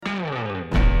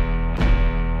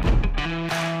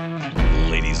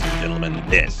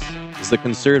This is the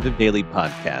Conservative Daily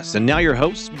Podcast, and now your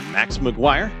hosts, Max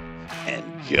McGuire and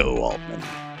Joe Altman.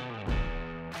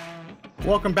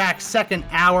 Welcome back, second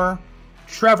hour.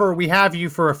 Trevor, we have you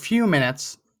for a few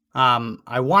minutes.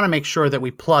 I want to make sure that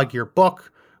we plug your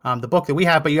book, the book that we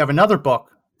have, but you have another book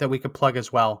that we could plug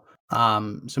as well. So,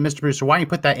 Mr. Producer, why don't you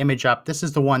put that image up? This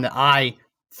is the one that I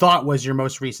thought was your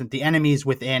most recent, The Enemies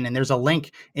Within, and there's a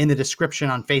link in the description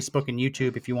on Facebook and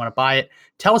YouTube if you want to buy it.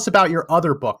 Tell us about your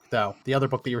other book, though, the other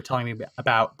book that you were telling me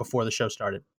about before the show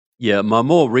started. Yeah, my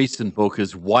more recent book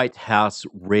is White House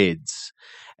Reds.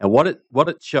 And what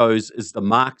it shows is the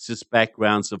Marxist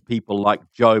backgrounds of people like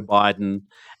Joe Biden,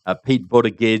 Pete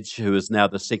Buttigieg, who is now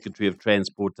the Secretary of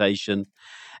Transportation.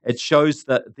 It shows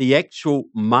that the actual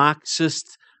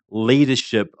Marxist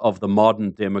leadership of the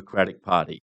modern Democratic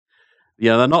Party. You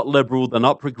know, they're not liberal, they're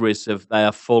not progressive, they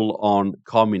are full-on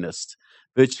communist.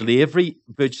 Virtually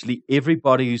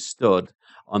everybody who stood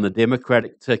on the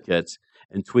Democratic ticket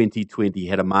in 2020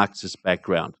 had a Marxist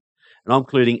background. And I'm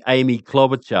including Amy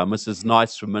Klobuchar, Mrs.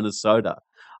 Nice from Minnesota.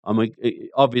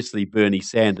 Obviously Bernie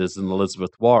Sanders and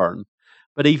Elizabeth Warren,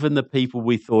 but even the people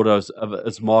we thought of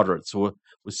as moderates or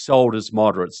were sold as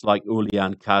moderates, like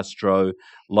Julian Castro,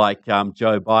 like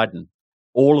Joe Biden.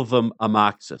 All of them are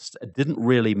Marxist. It didn't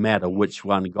really matter which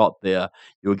one got there.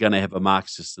 You were going to have a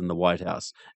Marxist in the White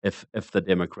House if the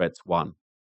Democrats won.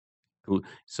 Cool.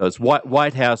 So it's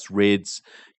White House Reds,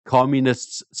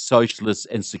 Communists, Socialists,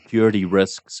 and Security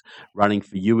Risks running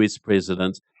for U.S.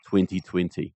 President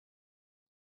 2020.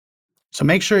 So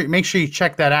make sure you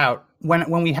check that out. When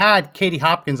we had Katie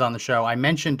Hopkins on the show, I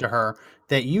mentioned to her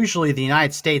that usually the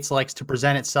United States likes to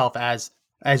present itself as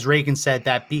Reagan said,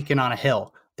 that beacon on a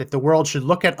hill, that the world should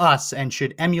look at us and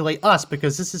should emulate us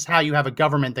because this is how you have a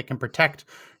government that can protect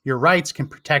your rights, can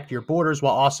protect your borders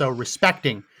while also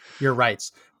respecting your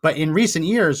rights. But in recent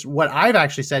years, what I've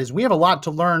actually said is we have a lot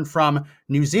to learn from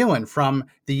New Zealand, from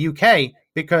the UK,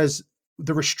 because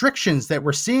the restrictions that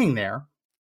we're seeing there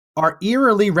are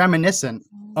eerily reminiscent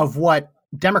of what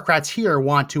Democrats here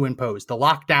want to impose, the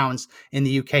lockdowns in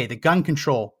the UK, the gun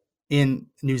control in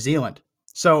New Zealand.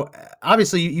 So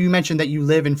obviously you mentioned that you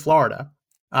live in Florida.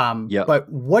 Yep.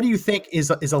 But what do you think is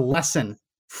a lesson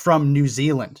from New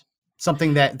Zealand?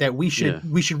 Something that we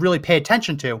should really pay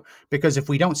attention to, because if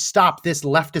we don't stop this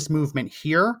leftist movement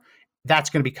here, that's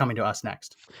going to be coming to us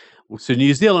next. Well, so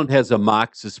New Zealand has a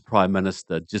Marxist Prime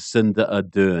Minister, Jacinda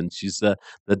Ardern. She's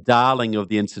the darling of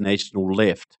the international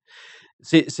left.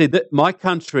 See that my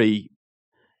country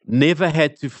never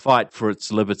had to fight for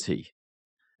its liberty.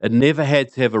 It never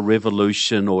had to have a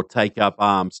revolution or take up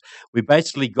arms. We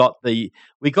basically got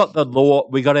our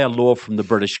law from the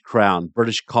British Crown,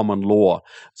 British common law.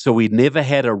 So we never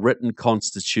had a written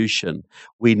constitution.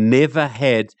 We never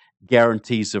had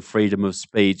guarantees of freedom of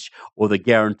speech or the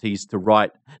guarantees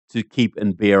to keep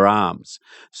and bear arms.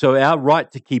 So our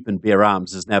right to keep and bear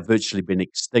arms has now virtually been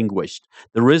extinguished.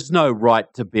 There is no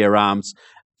right to bear arms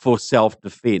for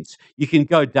self-defense. You can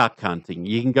go duck hunting.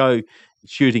 You can go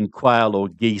shooting quail or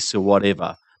geese or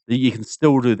whatever. You can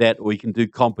still do that, or you can do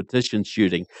competition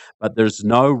shooting, but there's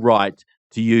no right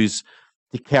to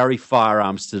carry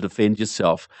firearms to defend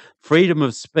yourself. Freedom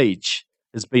of speech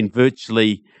has been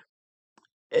virtually...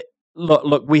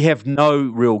 Look, we have no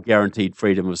real guaranteed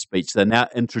freedom of speech. They're now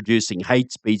introducing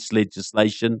hate speech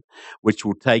legislation, which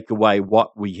will take away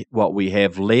what we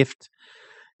have left.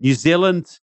 New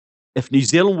Zealand... If New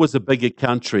Zealand was a bigger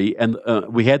country and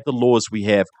we had the laws we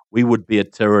have, we would be a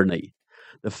tyranny.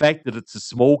 The fact that it's a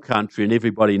small country and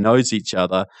everybody knows each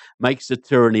other makes the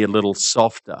tyranny a little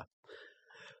softer.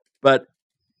 But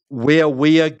where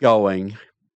we are going,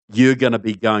 you're going to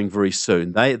be going very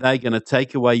soon. They're going to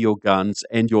take away your guns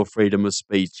and your freedom of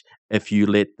speech if you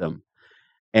let them.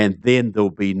 And then there'll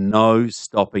be no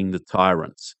stopping the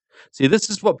tyrants. See, this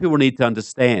is what people need to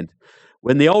understand.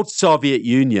 When the old Soviet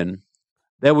Union...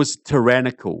 that was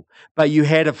tyrannical, but you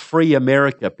had a free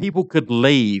America. People could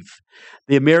leave.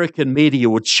 The American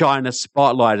media would shine a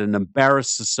spotlight and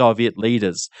embarrass the Soviet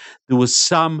leaders. There was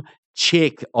some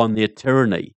check on their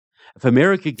tyranny. If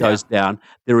America goes down,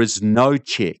 there is no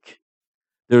check.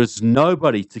 There is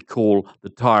nobody to call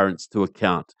the tyrants to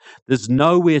account. There's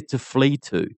nowhere to flee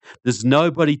to. There's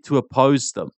nobody to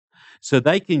oppose them. So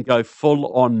they can go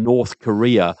full on North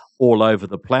Korea all over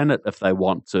the planet if they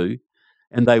want to,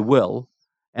 and they will.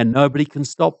 And nobody can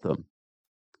stop them.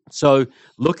 So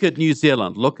look at New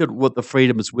Zealand. Look at what the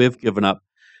freedoms we've given up.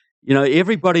 You know,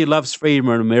 everybody loves freedom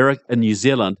in America and New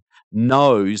Zealand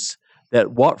knows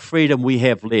that what freedom we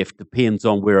have left depends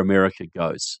on where America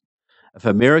goes. If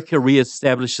America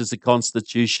reestablishes a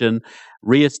constitution,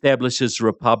 reestablishes a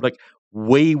republic,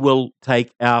 we will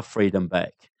take our freedom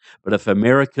back. But if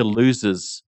America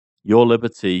loses your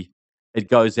liberty, it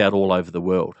goes out all over the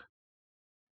world.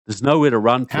 There's nowhere to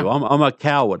run to. Yeah. I'm a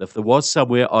coward. If there was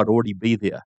somewhere, I'd already be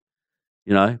there,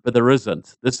 but there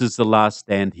isn't. This is the last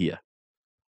stand here.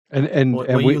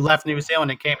 Well, you left New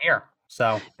Zealand and came here.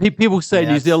 So People say New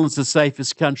that's- Zealand's the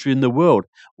safest country in the world.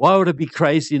 Why would it be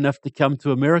crazy enough to come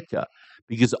to America?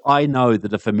 Because I know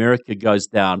that if America goes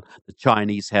down, the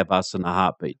Chinese have us in a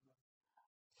heartbeat.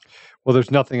 Well,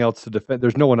 there's nothing else to defend.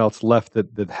 There's no one else left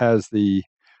that has the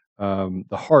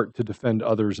heart to defend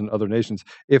others and other nations.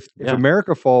 If Yeah.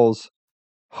 America falls,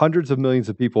 hundreds of millions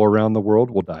of people around the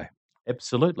world will die.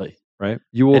 Absolutely. Right?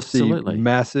 You will Absolutely. see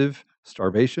massive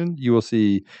starvation. You will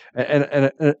see, and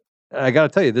I got to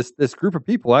tell you, this group of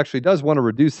people actually does want to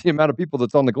reduce the amount of people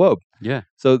that's on the globe. Yeah.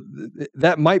 So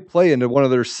that might play into one of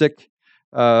their sick,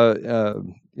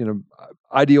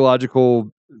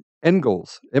 ideological end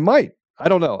goals. It might. I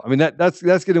don't know. I mean, that's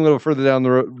getting a little further down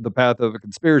the path of a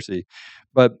conspiracy,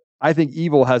 but I think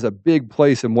evil has a big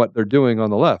place in what they're doing on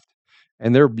the left,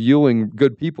 and they're viewing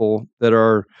good people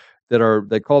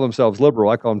they call themselves liberal.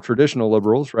 I call them traditional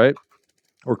liberals, right,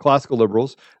 or classical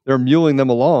liberals. They're muling them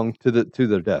along to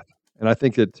their death. And I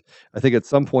think at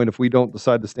some point, if we don't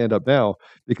decide to stand up now,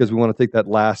 because we want to take that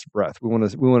last breath, we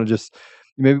want to just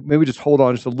maybe just hold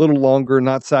on just a little longer,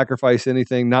 not sacrifice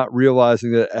anything, not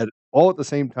realizing that at the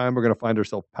same time we're going to find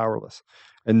ourselves powerless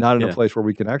and not in a place where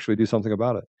we can actually do something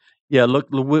about it. Yeah, look,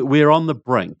 we're on the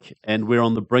brink, and we're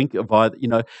on the brink of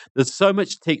either. There's so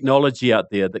much technology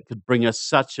out there that could bring us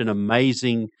such an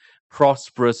amazing,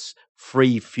 prosperous,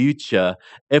 free future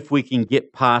if we can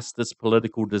get past this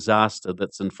political disaster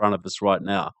that's in front of us right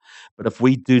now. But if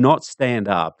we do not stand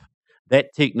up,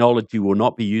 that technology will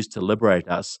not be used to liberate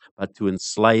us, but to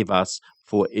enslave us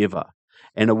forever.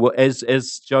 And it will,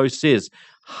 as Joe says,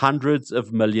 hundreds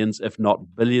of millions, if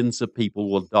not billions of people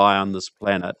will die on this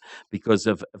planet because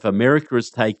if America is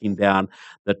taken down,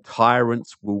 the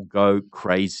tyrants will go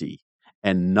crazy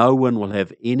and no one will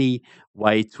have any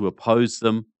way to oppose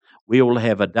them. We will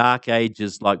have a dark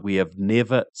ages like we have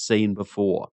never seen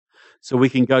before. So we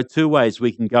can go two ways.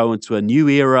 We can go into a new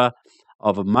era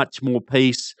of a much more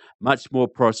peace, much more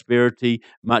prosperity,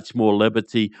 much more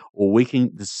liberty, or we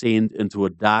can descend into a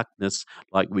darkness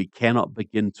like we cannot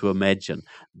begin to imagine.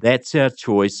 That's our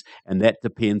choice, and that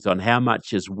depends on how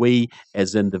much as we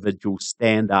as individuals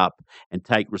stand up and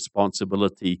take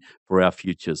responsibility for our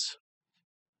futures.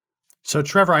 So,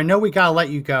 Trevor, I know we got to let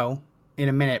you go in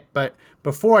a minute, but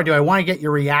before I do, I want to get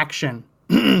your reaction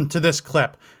to this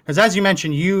clip. Because as you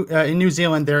mentioned, in New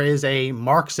Zealand, there is a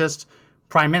Marxist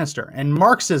prime minister. And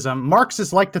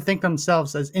Marxists like to think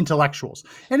themselves as intellectuals.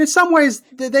 And in some ways,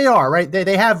 they are, right?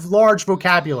 They have large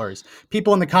vocabularies.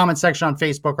 People in the comment section on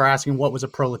Facebook are asking what was a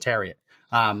proletariat.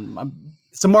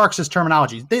 It's a Marxist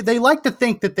terminology. They like to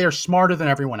think that they're smarter than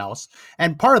everyone else.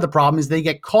 And part of the problem is they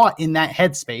get caught in that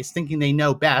headspace thinking they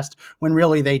know best when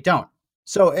really they don't.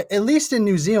 So at least in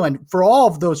New Zealand, for all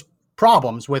of those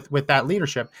problems with that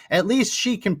leadership, at least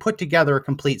she can put together a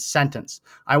complete sentence.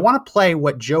 I want to play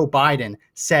what Joe Biden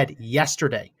said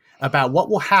yesterday about what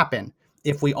will happen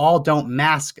if we all don't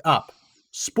mask up.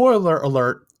 Spoiler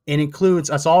alert, it includes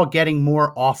us all getting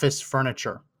more office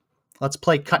furniture. Let's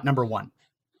play cut number 1.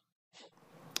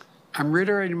 I'm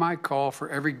reiterating my call for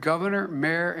every governor,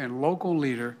 mayor, and local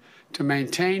leader to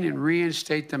maintain and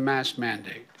reinstate the mask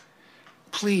mandate.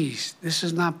 Please, this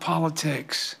is not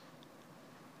politics.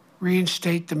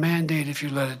 Reinstate the mandate if you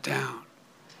let it down.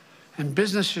 And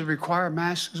business should require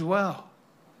masks as well.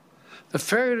 The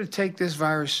failure to take this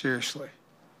virus seriously,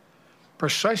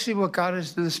 precisely what got us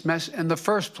into this mess in the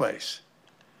first place,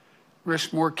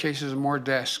 risk more cases and more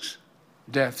deaths.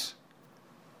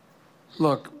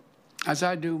 Look, as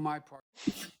I do my part.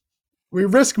 We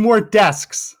risk more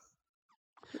desks.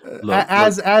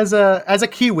 As a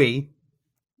Kiwi,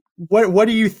 what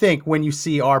do you think when you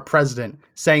see our president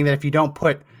saying that if you don't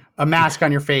put a mask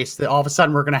on your face, that all of a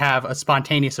sudden we're going to have a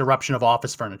spontaneous eruption of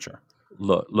office furniture?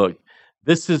 Look,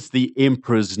 this is the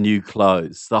emperor's new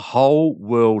clothes. The whole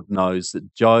world knows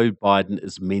that Joe Biden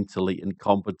is mentally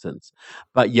incompetent,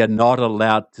 but you're not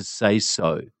allowed to say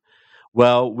so.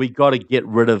 Well, we got to get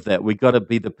rid of that. We got to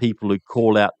be the people who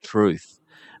call out truth.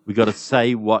 We got to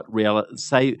say what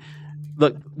reality.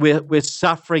 Look, we're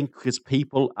suffering because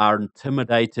people are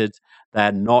intimidated.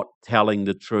 They're not telling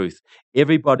the truth.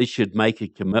 Everybody should make a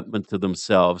commitment to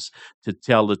themselves to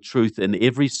tell the truth in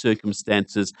every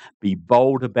circumstances, be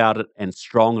bold about it and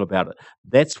strong about it.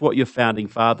 That's what your founding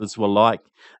fathers were like.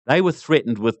 They were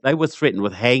threatened with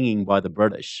hanging by the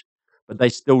British, but they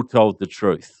still told the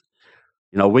truth.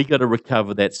 We got to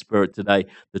recover that spirit today.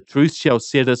 The truth shall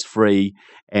set us free,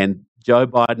 and Joe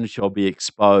Biden shall be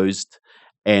exposed,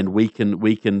 and we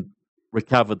can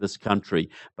recover this country,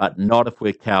 but not if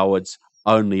we're cowards,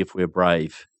 only if we're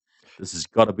brave. This has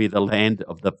got to be the land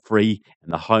of the free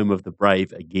and the home of the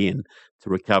brave again to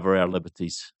recover our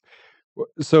liberties.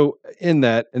 So in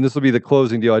that, and this will be the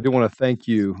closing deal, I do want to thank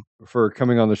you for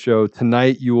coming on the show.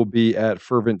 Tonight you will be at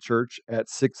Fervent Church at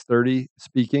 6:30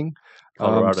 speaking.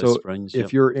 Colorado Springs.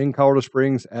 If you're in Colorado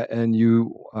Springs and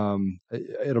you,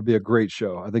 it'll be a great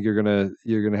show. I think you're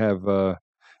gonna have the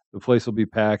place will be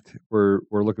packed. We're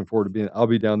looking forward to I'll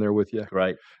be down there with you.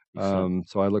 Great. So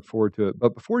I look forward to it.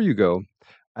 But before you go,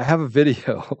 I have a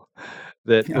video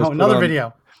that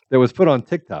video that was put on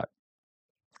TikTok.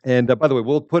 And by the way,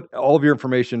 we'll put all of your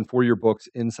information for your books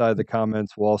inside the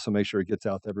comments. We'll also make sure it gets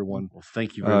out to everyone. Well,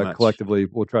 thank you very much. Collectively,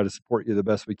 we'll try to support you the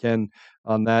best we can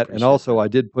on that. Appreciate and also, that. I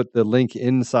did put the link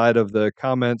inside of the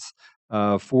comments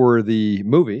for the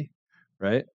movie,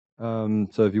 right?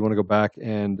 So if you want to go back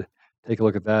and take a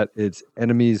look at that, it's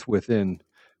Enemies Within,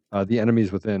 The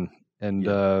Enemies Within. And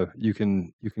you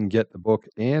can get the book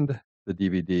and the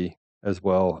DVD as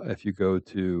well if you go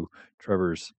to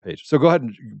Trevor's page. So go ahead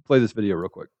and play this video real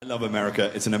quick. I love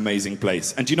America. It's an amazing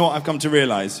place. And do you know what I've come to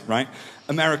realize, right?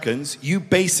 Americans, you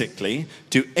basically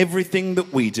do everything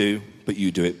that we do, but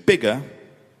you do it bigger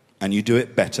and you do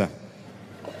it better.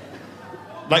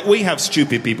 Like we have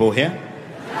stupid people here.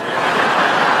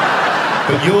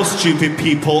 But your stupid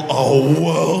people are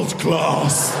world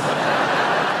class.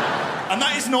 And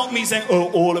that is not me saying,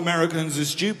 oh, all Americans are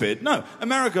stupid. No,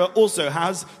 America also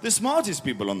has the smartest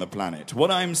people on the planet. What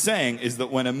I'm saying is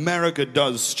that when America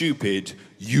does stupid,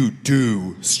 you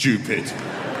do stupid.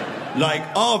 Like,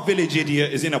 our village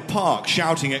idiot is in a park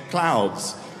shouting at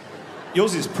clouds.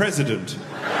 Yours is president.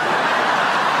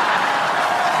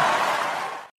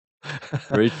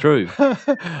 Very true.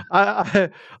 I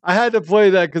had to play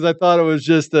that because I thought it was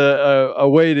just a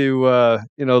way to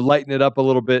lighten it up a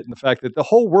little bit, and the fact that the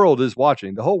whole world is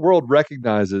watching. The whole world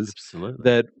recognizes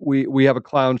that we have a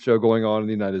clown show going on in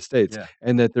the United States,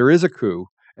 and that there is a coup,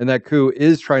 and that coup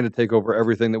is trying to take over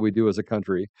everything that we do as a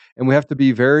country, and we have to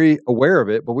be very aware of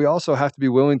it. But we also have to be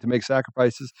willing to make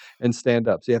sacrifices and stand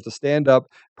up. So you have to stand up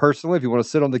personally. If you want to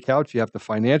sit on the couch, you have to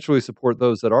financially support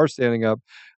those that are standing up.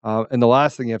 And the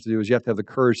last thing you have to do is you have to have the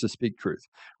courage to speak truth,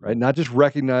 right? Not just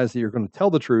recognize that you're going to tell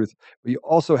the truth, but you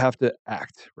also have to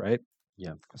act, right?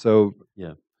 Yeah. So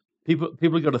people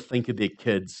have got to think of their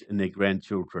kids and their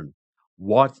grandchildren.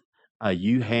 What are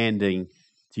you handing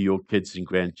to your kids and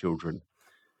grandchildren?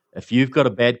 If you've got a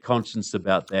bad conscience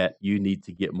about that, you need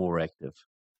to get more active.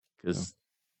 Because,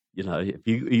 if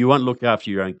you won't look after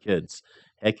your own kids,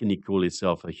 how can you call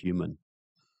yourself a human?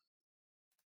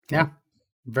 Yeah.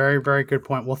 Very, very good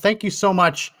point. Well, thank you so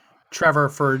much, Trevor,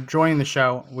 for joining the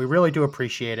show. We really do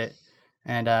appreciate it.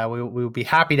 And we will be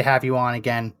happy to have you on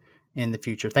again in the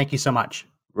future. Thank you so much.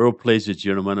 Real pleasure,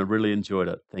 gentlemen. I really enjoyed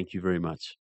it. Thank you very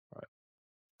much. All right.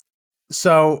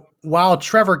 So while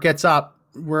Trevor gets up,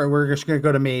 we're just going to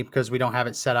go to me because we don't have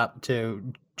it set up to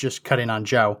just cut in on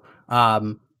Joe.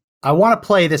 I want to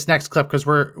play this next clip because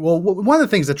one of the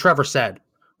things that Trevor said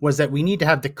was that we need to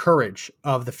have the courage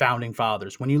of the founding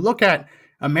fathers. When you look at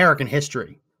American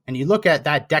history and you look at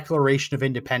that Declaration of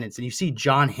Independence and you see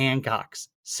John Hancock's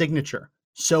signature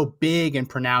so big and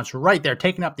pronounced right there,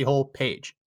 taking up the whole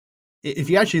page. If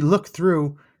you actually look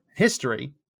through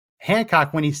history,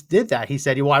 Hancock, when he did that, he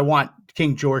said, well, I want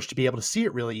King George to be able to see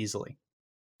it really easily.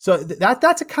 So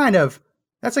that's a kind of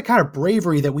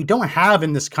bravery that we don't have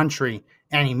in this country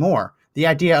anymore. The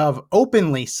idea of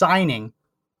openly signing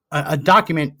a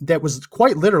document that was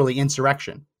quite literally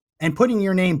insurrection and putting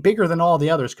your name bigger than all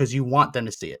the others because you want them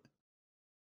to see it.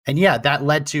 And yeah, that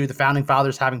led to the founding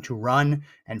fathers having to run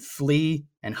and flee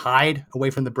and hide away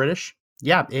from the British.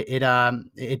 Yeah,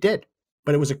 it did.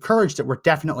 But it was a courage that we're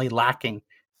definitely lacking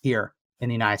here in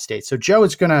the United States. So Joe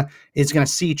is gonna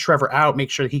see Trevor out,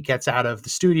 make sure that he gets out of the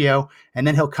studio, and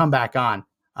then he'll come back on.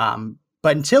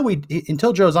 But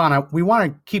until Joe's on, we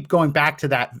want to keep going back to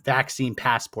that vaccine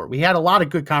passport. We had a lot of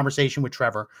good conversation with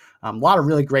Trevor, a lot of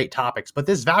really great topics. But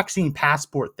this vaccine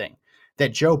passport thing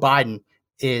that Joe Biden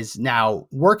is now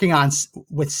working on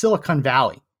with Silicon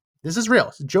Valley, this is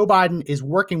real. Joe Biden is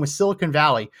working with Silicon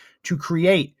Valley to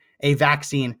create a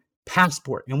vaccine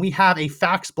passport. And we have a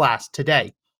fax blast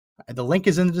today. The link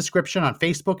is in the description on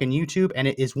Facebook and YouTube, and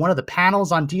it is one of the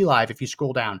panels on DLive if you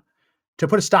scroll down to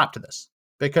put a stop to this.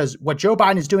 Because what Joe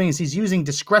Biden is doing is he's using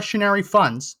discretionary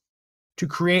funds to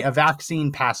create a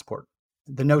vaccine passport.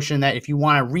 The notion that if you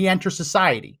want to re-enter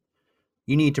society,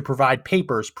 you need to provide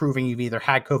papers proving you've either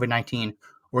had COVID-19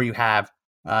 or you have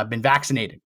been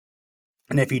vaccinated.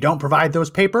 And if you don't provide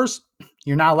those papers,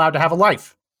 you're not allowed to have a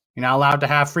life. You're not allowed to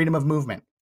have freedom of movement.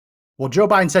 Well, Joe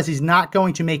Biden says he's not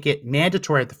going to make it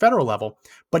mandatory at the federal level,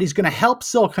 but he's going to help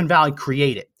Silicon Valley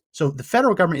create it. So the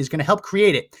federal government is going to help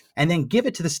create it and then give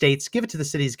it to the states, give it to the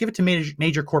cities, give it to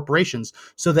major corporations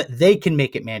so that they can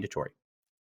make it mandatory.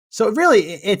 So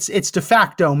really, it's de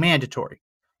facto mandatory.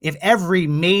 If every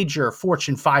major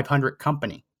Fortune 500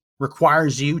 company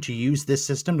requires you to use this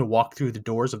system to walk through the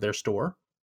doors of their store,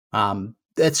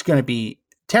 that's going to be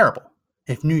terrible.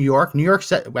 If New York,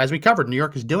 as we covered, New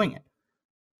York is doing it.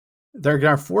 They're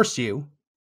going to force you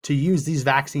to use these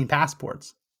vaccine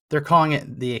passports. They're calling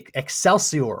it the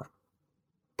Excelsior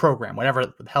program, whatever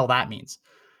the hell that means.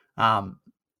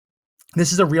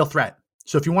 This is a real threat.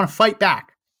 So if you want to fight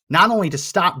back, not only to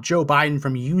stop Joe Biden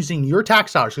from using your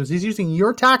tax dollars, because he's using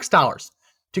your tax dollars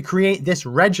to create this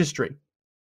registry,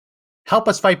 help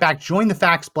us fight back. Join the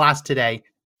Fax Blast today.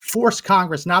 Force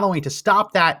Congress not only to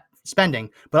stop that spending,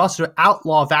 but also to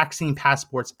outlaw vaccine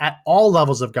passports at all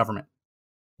levels of government.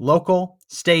 Local,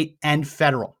 state, and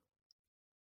federal.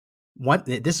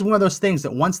 This is one of those things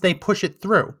that once they push it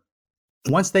through,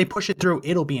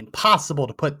 it'll be impossible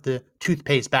to put the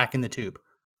toothpaste back in the tube.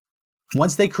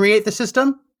 Once they create the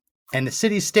system and the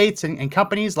cities, states, and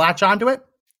companies latch onto it,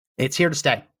 it's here to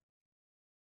stay.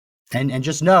 And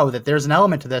just know that there's an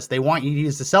element to this. They want you to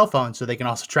use the cell phone so they can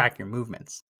also track your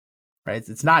movements. Right?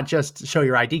 It's not just to show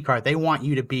your ID card. They want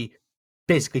you to be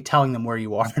basically telling them where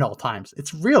you are at all times.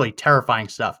 It's really terrifying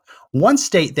stuff. One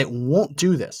state that won't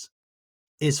do this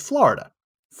is Florida.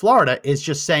 Florida is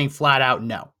just saying flat out,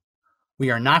 no,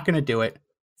 we are not going to do it.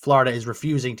 Florida is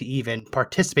refusing to even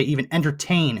participate, even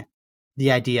entertain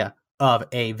the idea of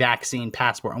a vaccine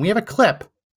passport. And we have a clip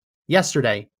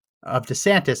yesterday of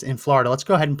DeSantis in Florida. Let's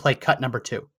go ahead and play cut number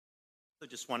 2. I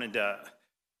just wanted to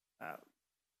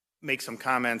make some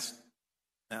comments.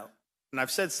 Now, and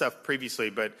I've said stuff previously,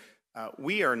 but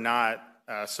we are not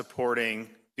supporting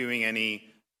doing any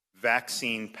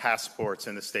vaccine passports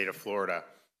in the state of Florida.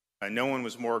 No one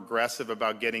was more aggressive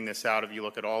about getting this out. If you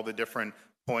look at all the different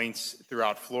points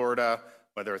throughout Florida,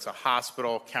 whether it's a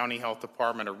hospital, county health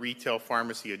department, a retail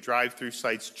pharmacy, a drive-through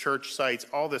sites, church sites,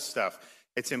 all this stuff,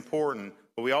 it's important.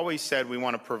 But we always said we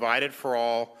want to provide it for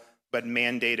all, but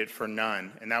mandate it for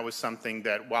none. And that was something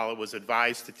that, while it was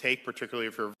advised to take, particularly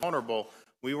if you're vulnerable,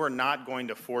 we were not going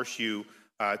to force you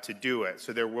to do it.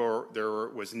 So there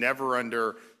was never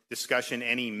under discussion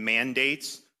any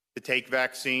mandates to take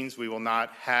vaccines. We will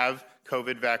not have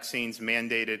COVID vaccines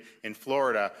mandated in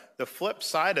Florida. The flip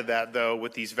side of that, though,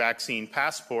 with these vaccine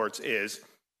passports is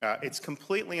it's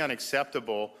completely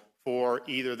unacceptable for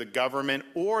either the government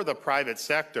or the private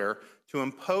sector to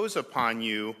impose upon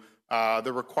you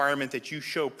the requirement that you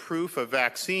show proof of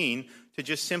vaccine to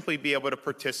just simply be able to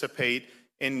participate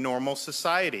in normal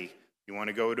society. You want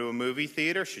to go to a movie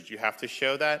theater? Should you have to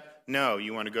show that? No.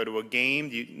 You want to go to a game?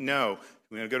 No.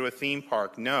 You want to go to a theme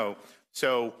park? No.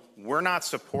 So we're not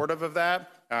supportive of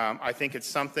that. I think it's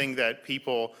something that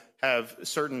people have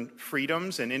certain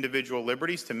freedoms and individual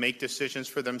liberties to make decisions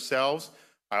for themselves.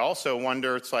 I also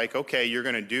wonder, it's like, okay, you're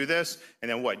going to do this, and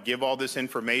then what, give all this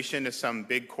information to some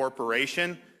big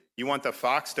corporation? You want the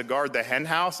fox to guard the hen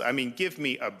house? I mean, give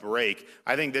me a break.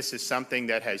 I think this is something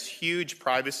that has huge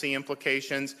privacy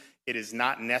implications. It is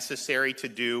not necessary to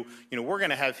do. You know, we're going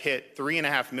to have hit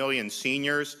 3.5 million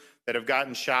seniors that have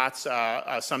gotten shots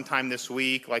sometime this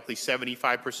week, likely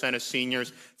 75% of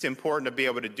seniors. It's important to be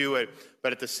able to do it,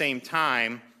 but at the same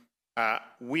time,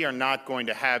 we are not going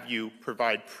to have you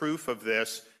provide proof of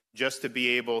this just to be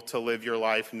able to live your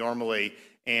life normally.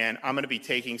 And I'm going to be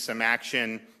taking some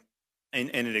action in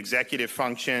an executive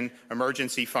function,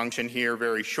 emergency function here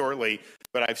very shortly.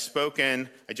 But I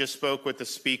just spoke with the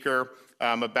speaker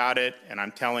about it, and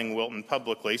I'm telling Wilton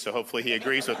publicly, so hopefully he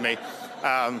agrees with me.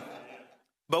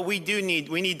 But we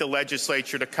need the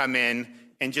legislature to come in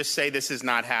and just say this is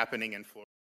not happening in Florida.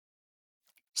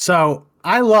 So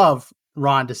I love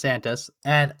Ron DeSantis,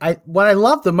 and what I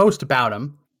love the most about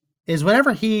him is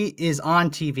whenever he is on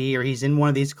TV or he's in one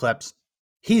of these clips,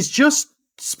 he's just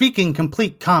speaking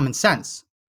complete common sense.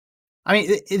 I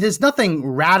mean, there's nothing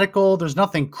radical, there's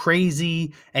nothing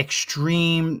crazy,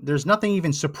 extreme, there's nothing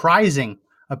even surprising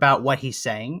about what he's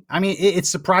saying. I mean, it's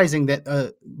surprising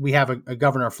that we have a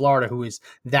governor of Florida who is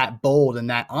that bold and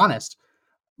that honest.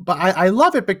 But I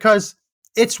love it because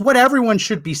it's what everyone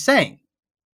should be saying,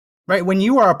 right? When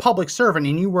you are a public servant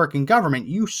and you work in government,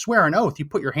 you swear an oath. You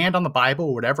put your hand on the Bible,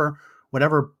 or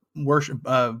whatever worship,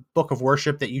 book of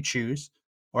worship that you choose.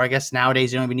 Or I guess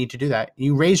nowadays you don't even need to do that.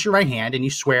 You raise your right hand and you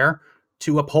swear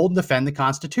to uphold and defend the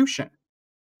Constitution.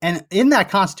 And in that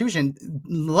Constitution,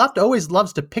 the left always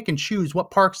loves to pick and choose what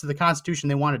parts of the Constitution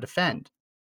they want to defend.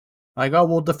 Like, oh,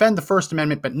 we'll defend the First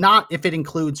Amendment, but not if it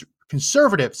includes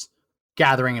conservatives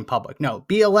gathering in public. No,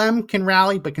 BLM can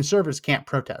rally, but conservatives can't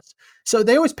protest. So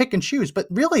they always pick and choose, but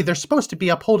really they're supposed to be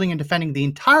upholding and defending the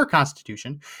entire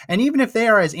Constitution. And even if they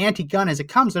are as anti-gun as it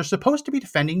comes, they're supposed to be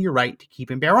defending your right to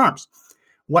keep and bear arms.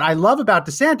 What I love about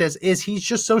DeSantis is he's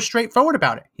just so straightforward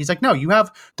about it. He's like, no, you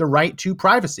have the right to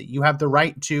privacy. You have the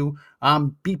right to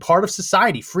be part of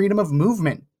society, freedom of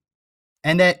movement.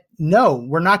 And that, no,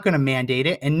 we're not going to mandate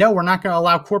it. And no, we're not going to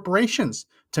allow corporations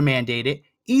to mandate it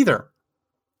either.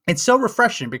 It's so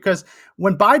refreshing because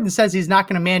when Biden says he's not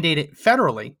going to mandate it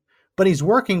federally, but he's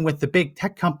working with the big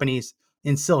tech companies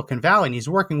in Silicon Valley, and he's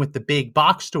working with the big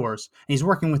box stores, and he's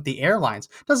working with the airlines.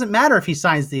 It doesn't matter if he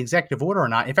signs the executive order or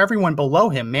not. If everyone below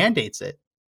him mandates it,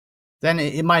 then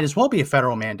it might as well be a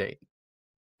federal mandate.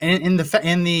 And in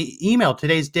the email,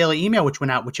 today's daily email, which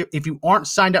went out, which if you aren't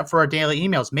signed up for our daily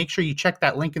emails, make sure you check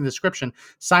that link in the description.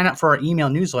 Sign up for our email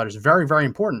newsletters. Very, very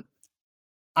important.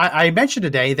 I mentioned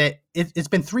today that it's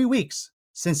been 3 weeks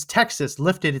since Texas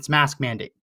lifted its mask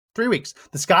mandate. 3 weeks.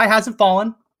 The sky hasn't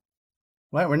fallen.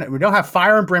 Well, we don't have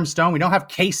fire and brimstone. We don't have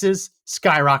cases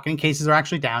skyrocketing. Cases are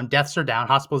actually down. Deaths are down.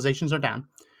 Hospitalizations are down.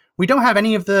 We don't have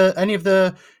any of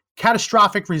the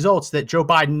catastrophic results that Joe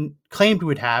Biden claimed we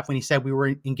would have when he said we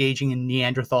were engaging in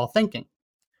Neanderthal thinking.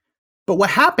 But what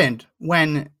happened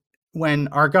when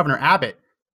our Governor Abbott,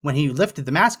 when he lifted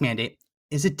the mask mandate,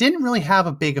 is it didn't really have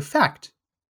a big effect.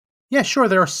 Yeah, sure,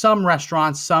 there are some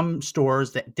restaurants, some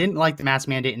stores that didn't like the mask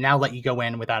mandate and now let you go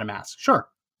in without a mask. Sure.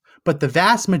 But the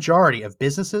vast majority of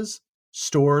businesses,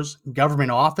 stores,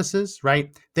 government offices,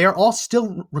 right, they are all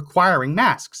still requiring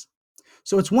masks.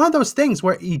 So it's one of those things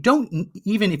where you don't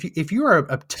even, if you're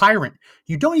a tyrant,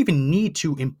 you don't even need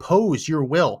to impose your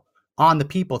will on the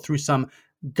people through some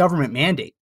government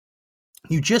mandate.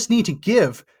 You just need to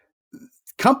give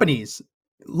companies,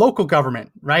 local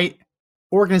government, right,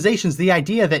 organizations the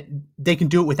idea that they can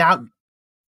do it without,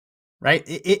 right?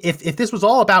 If this was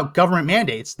all about government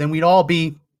mandates, then we'd all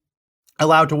be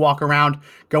allowed to walk around,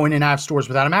 go in and out of stores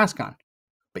without a mask on.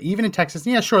 But even in Texas,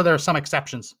 yeah, sure, there are some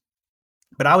exceptions.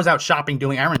 But I was out shopping,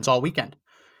 doing errands all weekend,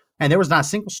 and there was not a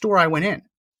single store I went in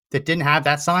that didn't have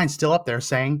that sign still up there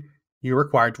saying you're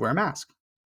required to wear a mask.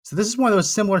 So this is one of those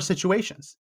similar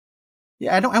situations.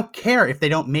 Yeah, I don't care if they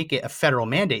don't make it a federal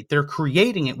mandate. They're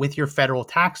creating it with your federal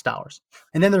tax dollars,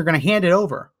 and then they're going to hand it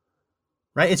over,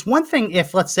 right? It's one thing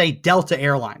if, let's say, Delta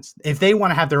Airlines, if they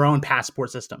want to have their own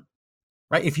passport system,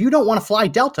 right? If you don't want to fly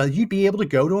Delta, you'd be able to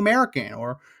go to American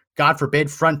or, God forbid,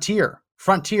 Frontier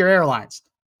Airlines.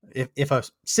 If a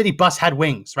city bus had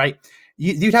wings, right?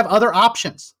 You'd have other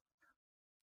options.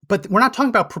 But we're not talking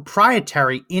about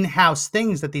proprietary in-house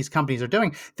things that these companies are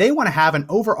doing. They want to have an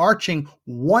overarching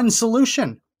one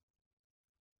solution.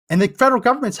 And the federal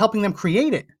government's helping them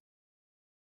create it.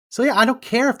 So yeah, I don't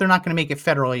care if they're not going to make it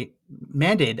federally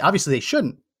mandated. Obviously, they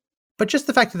shouldn't. But just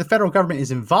the fact that the federal government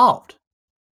is involved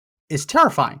is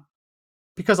terrifying.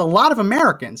 Because a lot of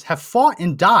Americans have fought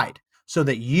and died so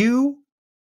that you,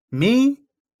 me,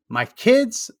 my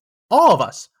kids, all of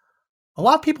us, a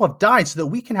lot of people have died so that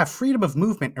we can have freedom of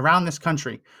movement around this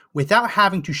country without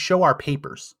having to show our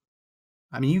papers.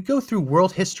 I mean, you go through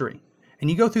world history and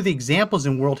you go through the examples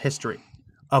in world history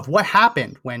of what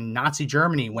happened when Nazi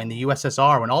Germany, when the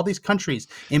USSR, when all these countries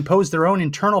imposed their own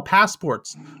internal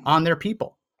passports on their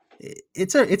people.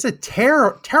 It's a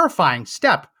terrifying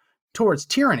step towards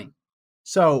tyranny.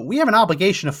 So we have an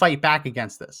obligation to fight back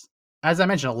against this. As I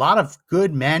mentioned, a lot of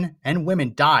good men and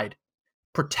women died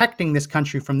protecting this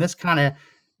country from this kind of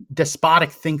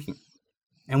despotic thinking.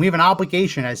 And we have an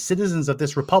obligation as citizens of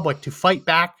this republic to fight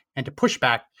back and to push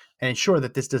back and ensure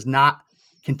that this does not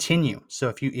continue. So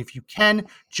if you can,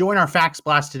 join our Fax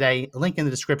Blast today, link in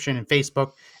the description in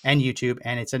Facebook and YouTube,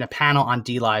 and it's in a panel on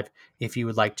DLive if you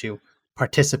would like to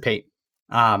participate.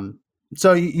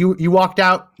 So you walked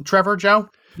out, Trevor, Joe?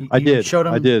 I did. Showed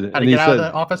him I did. how to get out of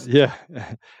the office? Yeah.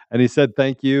 And he said,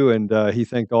 thank you. And he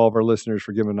thanked all of our listeners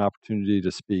for giving an opportunity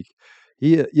to speak.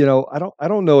 I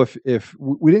don't know if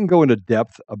we didn't go into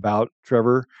depth about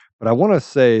Trevor, but I want to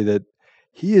say that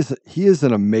he is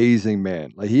an amazing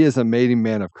man. Like, he is an amazing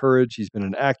man of courage. He's been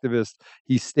an activist.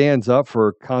 He stands up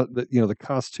for the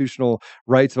constitutional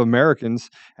rights of Americans,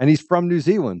 and he's from New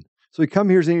Zealand. So he come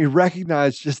here and he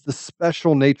recognized just the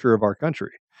special nature of our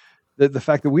country. The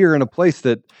fact that we are in a place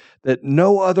that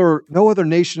no other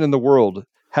nation in the world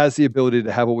has the ability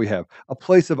to have what we have, a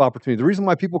place of opportunity. The reason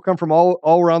why people come from all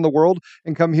around the world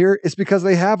and come here is because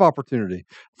they have opportunity.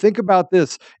 Think about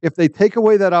this. If they take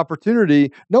away that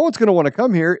opportunity, no one's going to want to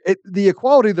come here. The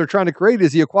equality they're trying to create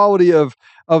is the equality of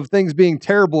things being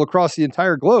terrible across the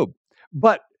entire globe.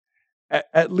 But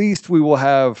at least we will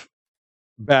have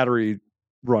battery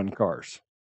run cars.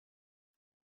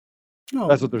 No,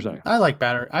 That's what they're saying. I like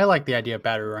the idea of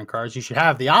battery run cars. You should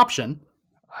have the option.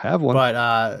 I have one.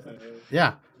 But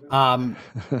yeah.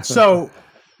 So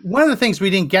one of the things we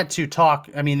didn't get to talk,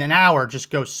 I mean, an hour just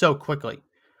goes so quickly.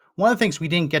 One of the things we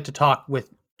didn't get to talk with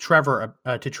Trevor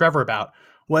about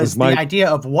was the idea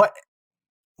of what?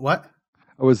 It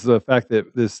was the fact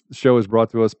that this show is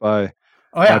brought to us by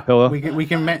Oh yeah, My Pillow. we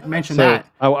can mention that.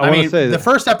 I want to say the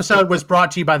first episode was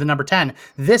brought to you by the number 10.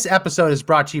 This episode is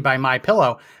brought to you by My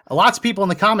Pillow. Lots of people in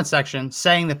the comment section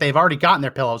saying that they've already gotten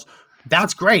their pillows.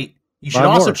 That's great. You should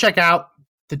also check out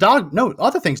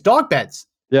other things, dog beds.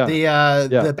 Yeah.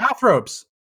 The bathrobes,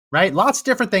 right? Lots of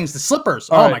different things. The slippers.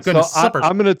 My goodness, slippers.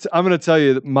 I'm gonna tell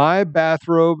you that my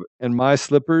bathrobe and my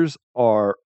slippers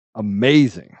are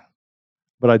amazing,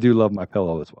 but I do love My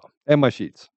Pillow as well, and my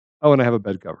sheets. Oh, and I have a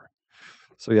bed cover.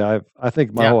 So yeah, I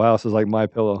think my whole house is like My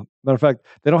Pillow. Matter of fact,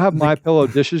 they don't have My Pillow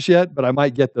dishes yet, but I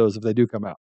might get those if they do come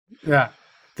out. Yeah,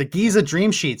 the Giza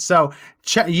Dream Sheets. So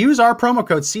use our promo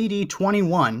code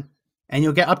CD21, and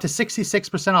you'll get up to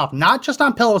 66% off. Not just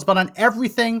on pillows, but on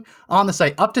everything on the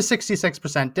site. Up to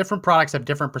 66%. Different products have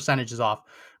different percentages off,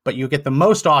 but you get the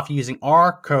most off using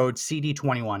our code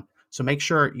CD21. So make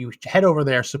sure you head over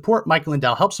there, support Mike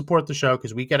Lindell, help support the show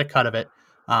because we get a cut of it.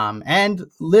 And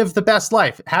live the best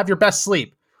life. Have your best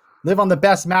sleep. Live on the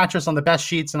best mattress, on the best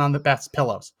sheets, and on the best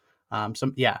pillows.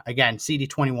 Again,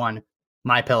 CD21,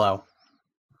 My Pillow.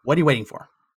 What are you waiting for?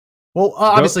 Well,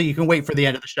 obviously you can wait for the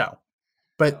end of the show,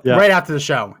 but right after the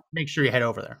show, make sure you head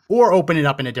over there or open it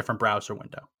up in a different browser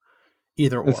window.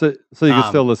 Either or. So you can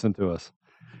still listen to us.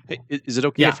 Hey, is it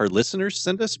okay if our listeners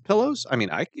send us pillows? I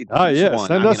mean, I could use one.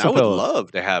 Send us I would pillow.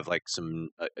 love to have like a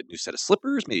new set of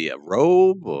slippers, maybe a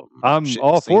robe. I'm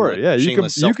all for it. Yeah,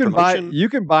 you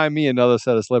can buy me another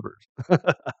set of slippers.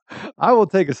 I will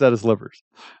take a set of slippers.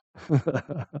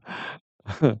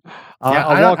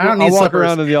 I'll walk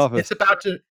around in the office.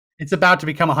 It's about to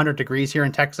become 100 degrees here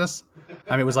in Texas.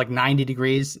 I mean, it was like 90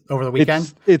 degrees over the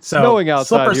weekend. It's snowing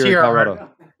outside here in Colorado.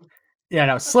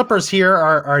 Slippers here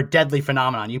are a deadly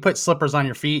phenomenon. You put slippers on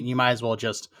your feet and you might as well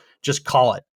just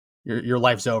call it. Your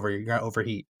life's over. You're going to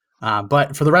overheat.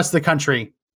 But for the rest of the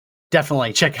country,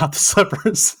 definitely check out the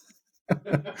slippers.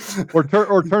 or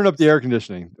turn up the air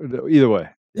conditioning. Either way.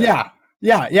 Yeah.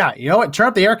 You know what? Turn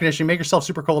up the air conditioning, make yourself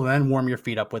super cold, and then warm your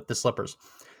feet up with the slippers.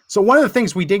 So one of the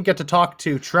things we did get to talk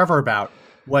to Trevor about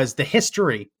was the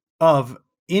history of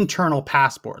internal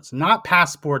passports, not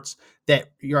passports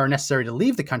that are necessary to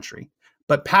leave the country,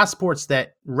 but passports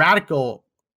that radical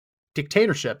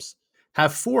dictatorships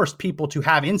have forced people to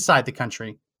have inside the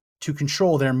country to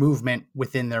control their movement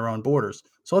within their own borders.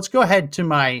 So let's go ahead to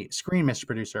my screen, Mr.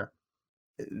 Producer.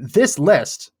 This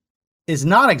list is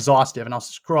not exhaustive, and I'll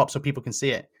scroll up so people can see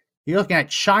it. You're looking at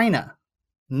China,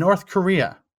 North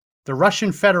Korea, the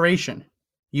Russian Federation,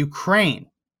 Ukraine.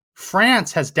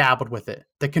 France has dabbled with it.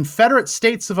 The Confederate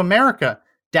States of America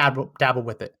dabbled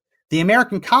with it. The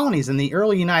American colonies in the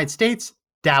early United States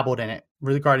dabbled in it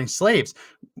regarding slaves.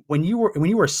 When you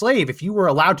were a slave, if you were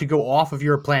allowed to go off of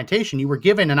your plantation, you were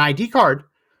given an ID card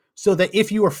so that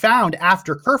if you were found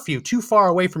after curfew too far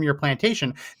away from your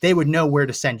plantation, they would know where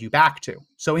to send you back to.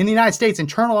 So in the United States,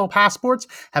 internal passports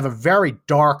have a very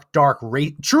dark,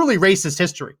 truly racist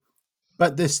history.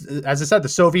 But this, as I said, the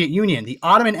Soviet Union, the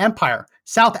Ottoman Empire,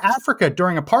 South Africa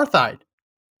during apartheid.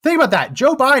 Think about that.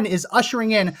 Joe Biden is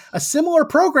ushering in a similar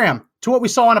program to what we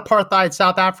saw in apartheid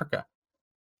South Africa.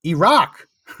 Iraq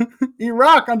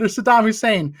under Saddam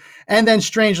Hussein. And then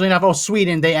strangely enough,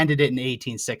 Sweden, they ended it in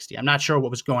 1860. I'm not sure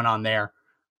what was going on there,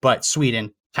 but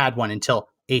Sweden had one until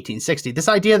 1860. This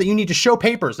idea that you need to show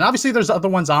papers. And obviously there's other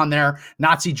ones on there.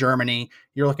 Nazi Germany.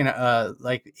 You're looking at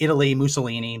like Italy,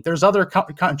 Mussolini. There's other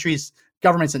countries,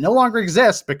 governments that no longer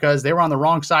exist because they were on the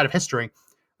wrong side of history.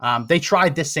 They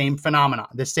tried this same phenomenon,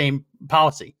 this same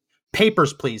policy.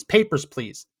 Papers, please. Papers,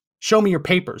 please. Show me your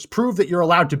papers. Prove that you're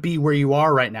allowed to be where you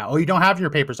are right now. Oh, you don't have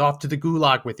your papers. Off to the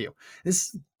gulag with you.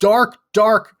 This dark,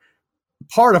 dark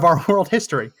part of our world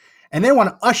history. And they want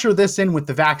to usher this in with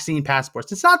the vaccine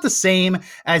passports. It's not the same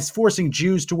as forcing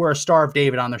Jews to wear a Star of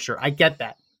David on their shirt. I get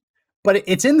that. But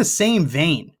it's in the same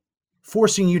vein,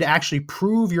 forcing you to actually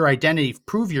prove your identity,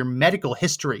 prove your medical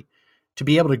history to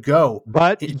be able to go.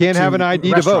 But you can't have an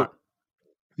ID to vote.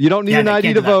 You don't need an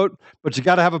ID to vote, but you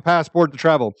got to have a passport to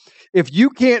travel. If you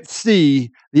can't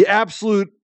see the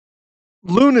absolute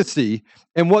lunacy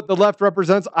in what the left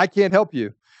represents, I can't help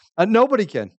you. Nobody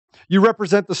can. You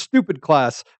represent the stupid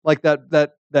class, like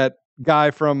that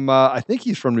guy from I think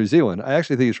he's from New Zealand. I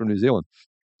actually think he's from New Zealand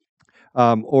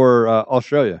or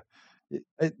Australia.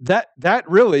 That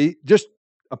really just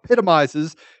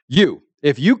epitomizes you.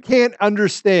 If you can't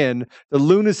understand the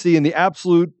lunacy and the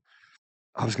absolute,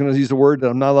 I was going to use a word that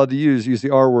I'm not allowed to use the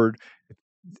R word,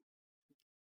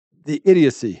 the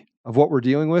idiocy of what we're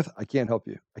dealing with, I can't help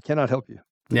you. I cannot help you.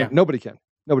 Yeah. Nobody can.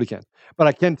 Nobody can. But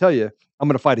I can tell you, I'm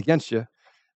going to fight against you.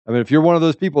 I mean, if you're one of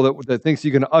those people that thinks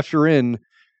you can usher in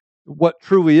what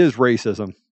truly is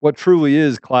racism, what truly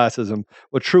is classism,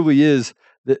 what truly is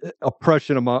the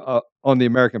oppression on the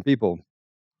American people,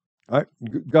 all right,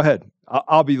 go ahead.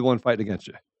 I'll be the one fighting against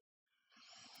you.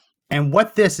 And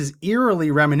what this is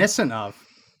eerily reminiscent of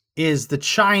is the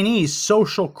Chinese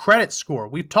social credit score.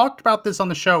 We've talked about this on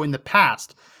the show in the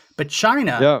past, but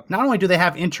China, not only do they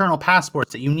have internal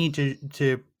passports that you need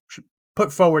to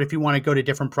put forward if you want to go to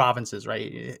different provinces,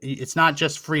 right? It's not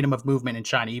just freedom of movement in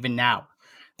China, even now.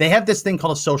 They have this thing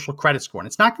called a social credit score, and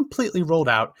it's not completely rolled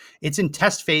out. It's in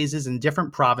test phases in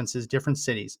different provinces, different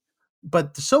cities.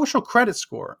 But the social credit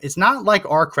score is not like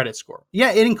our credit score.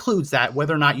 Yeah, it includes that,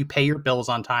 whether or not you pay your bills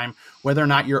on time, whether or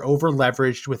not you're over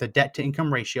leveraged with a debt to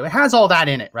income ratio. It has all that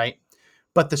in it, right?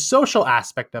 But the social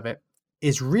aspect of it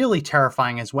is really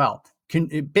terrifying as well.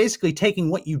 Basically taking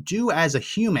what you do as a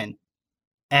human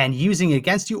and using it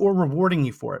against you or rewarding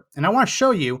you for it. And I want to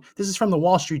show you, this is from the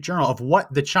Wall Street Journal, of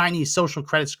what the Chinese social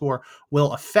credit score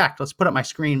will affect. Let's put up my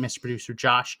screen, Mr. Producer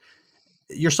Josh.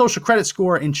 Your social credit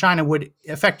score in China would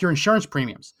affect your insurance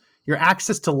premiums, your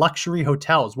access to luxury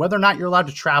hotels, whether or not you're allowed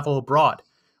to travel abroad,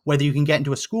 whether you can get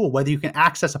into a school, whether you can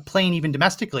access a plane even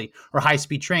domestically or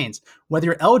high-speed trains, whether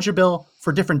you're eligible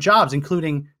for different jobs,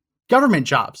 including government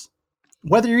jobs,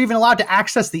 whether you're even allowed to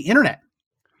access the internet,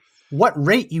 what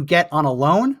rate you get on a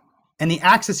loan, and the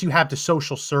access you have to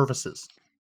social services.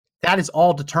 That is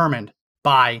all determined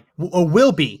by, or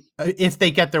will be, if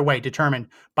they get their way, determined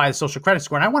by the social credit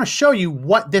score. And I want to show you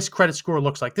what this credit score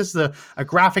looks like. This is a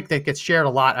graphic that gets shared a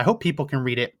lot. I hope people can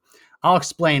read it. I'll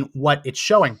explain what it's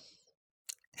showing.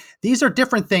 These are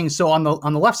different things. So on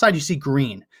the left side, you see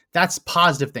green. That's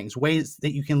positive things, ways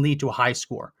that you can lead to a high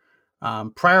score.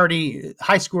 Priority,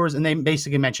 high scores, and they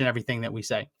basically mention everything that we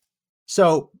say.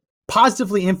 So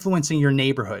positively influencing your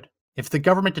neighborhood. If the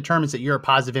government determines that you're a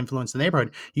positive influence in the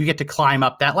neighborhood, you get to climb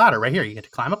up that ladder right here. You get to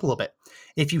climb up a little bit.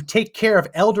 If you take care of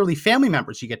elderly family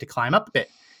members, you get to climb up a bit.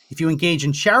 If you engage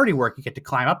in charity work, you get to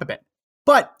climb up a bit.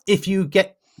 But if you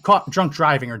get caught drunk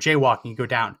driving or jaywalking, you go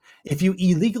down. If you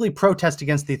illegally protest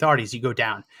against the authorities, you go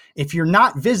down. If you're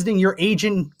not visiting your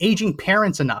aging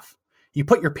parents enough, you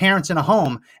put your parents in a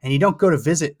home and you don't go to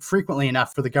visit frequently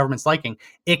enough for the government's liking,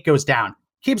 it goes down.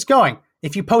 Keeps going.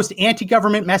 If you post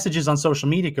anti-government messages on social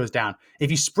media, it goes down.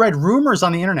 If you spread rumors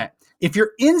on the internet, if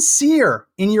you're insincere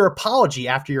in your apology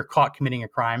after you're caught committing a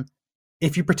crime,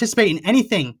 if you participate in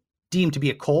anything deemed to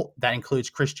be a cult, that includes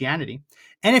Christianity,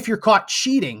 and if you're caught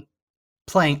cheating,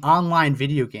 playing online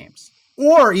video games,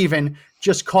 or even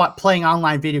just caught playing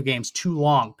online video games too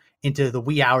long into the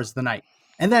wee hours of the night.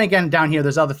 And then again, down here,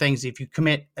 there's other things. If you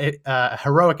commit a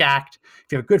heroic act,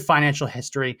 if you have a good financial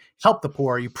history, help the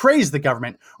poor, you praise the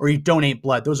government, or you donate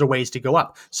blood, those are ways to go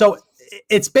up. So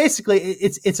it's basically,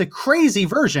 it's a crazy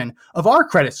version of our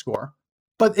credit score,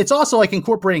 but it's also like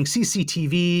incorporating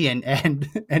CCTV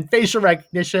and facial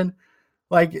recognition.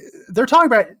 Like they're talking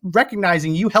about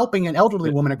recognizing you helping an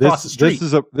elderly woman across the street.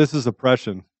 This is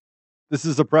oppression. This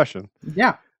is oppression.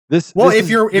 Yeah. If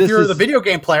you're the video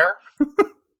game player.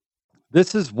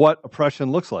 This is what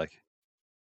oppression looks like.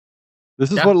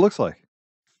 This is what it looks like.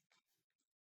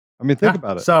 I mean, think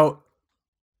about it. So,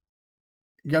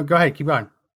 go ahead, keep going.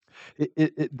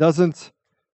 It doesn't.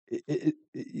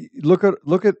 Look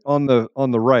at on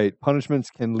the right.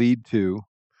 Punishments can lead to,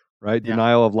 right,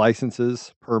 denial of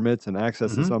licenses, permits, and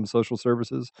access to some social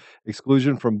services,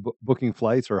 exclusion from booking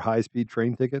flights or high-speed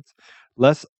train tickets,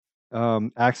 less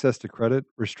access to credit,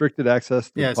 restricted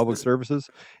access to public services,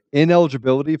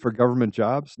 ineligibility for government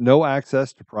jobs, no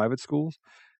access to private schools,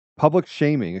 public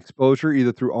shaming, exposure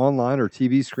either through online or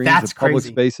TV screens of public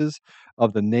spaces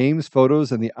of the names,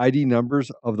 photos, and the ID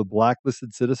numbers of the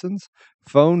blacklisted citizens,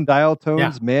 phone dial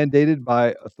tones mandated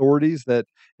by authorities that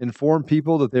inform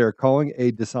people that they are calling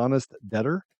a dishonest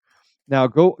debtor. Now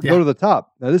go to the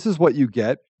top. Now this is what you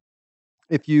get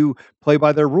if you play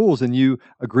by their rules and you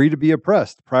agree to be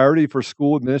oppressed. Priority for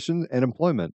school admission and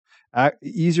employment.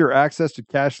 Easier access to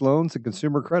cash loans and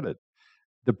consumer credit.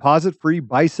 Deposit-free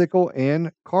bicycle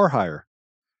and car hire.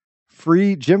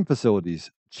 Free gym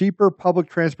facilities. Cheaper public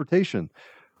transportation.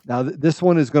 Now, this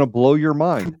one is going to blow your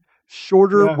mind.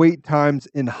 Shorter wait times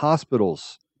in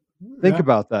hospitals. Think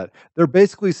about that. They're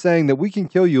basically saying that we can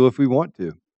kill you if we want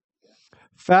to.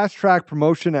 Fast track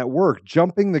promotion at work.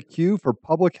 Jumping the queue for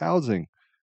public housing.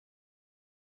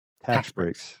 Tax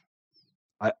breaks.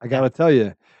 I got to tell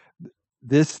you,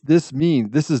 this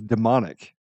is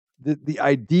demonic. The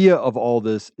idea of all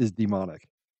this is demonic.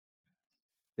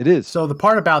 It is. So the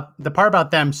part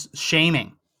about them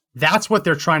shaming, that's what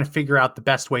they're trying to figure out the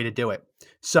best way to do it.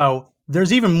 So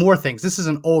there's even more things. This is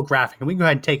an old graphic, and we can go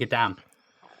ahead and take it down.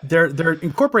 They're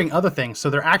incorporating other things. So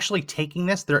they're actually taking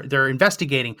this. They're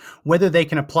investigating whether they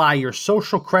can apply your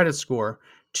social credit score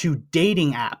to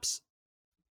dating apps.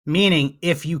 Meaning,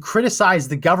 if you criticize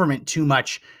the government too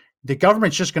much, the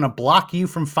government's just going to block you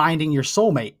from finding your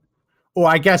soulmate. Or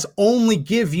I guess only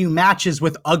give you matches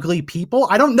with ugly people.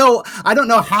 I don't know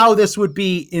how this would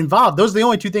be involved. Those are the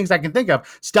only two things I can think of.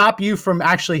 Stop you from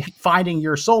actually finding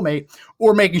your soulmate,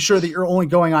 or making sure that you're only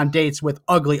going on dates with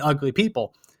ugly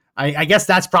people. I guess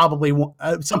that's probably,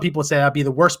 some people say that'd be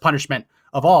the worst punishment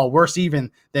of all, worse even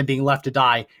than being left to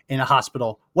die in a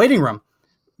hospital waiting room.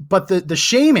 But the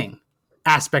shaming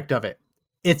aspect of it,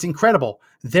 it's incredible.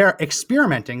 They're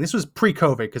experimenting. This was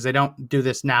pre-COVID, because they don't do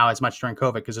this now as much during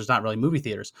COVID because there's not really movie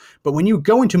theaters. But when you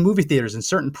go into movie theaters in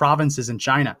certain provinces in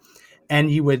China and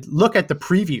you would look at the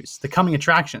previews, the coming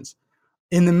attractions,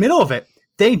 in the middle of it,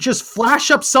 they just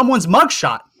flash up someone's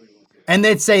mugshot and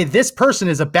they'd say, this person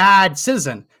is a bad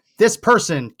citizen. This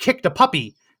person kicked a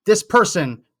puppy. This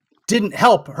person didn't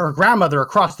help her grandmother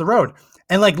across the road.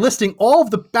 And like listing all of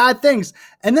the bad things.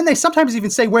 And then they sometimes even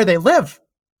say where they live.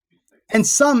 And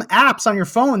some apps on your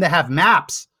phone that have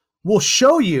maps will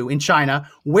show you in China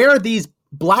where these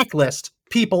blacklist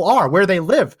people are, where they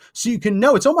live. So you can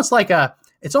know. It's almost like a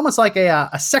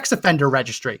sex offender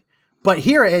registry. But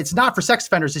here it's not for sex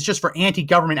offenders. It's just for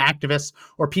anti-government activists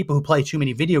or people who play too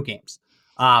many video games.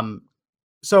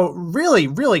 So really,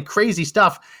 really crazy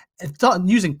stuff.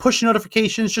 Using push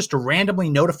notifications just to randomly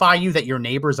notify you that your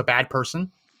neighbor is a bad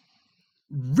person.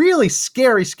 Really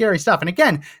scary stuff. And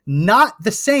again, not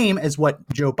the same as what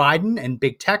Joe Biden and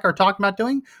big tech are talking about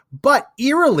doing, but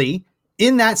eerily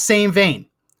in that same vein.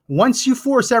 Once you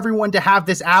force everyone to have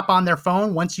this app on their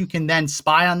phone, once you can then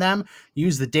spy on them,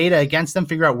 use the data against them,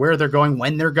 figure out where they're going,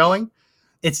 when they're going,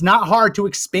 it's not hard to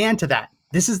expand to that.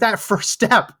 This is that first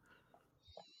step.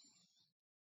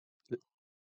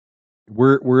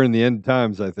 We're in the end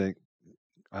times, I think.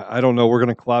 I don't know. We're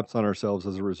going to collapse on ourselves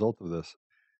as a result of this.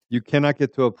 You cannot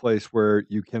get to a place where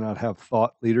you cannot have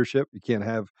thought leadership. You can't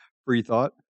have free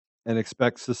thought and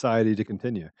expect society to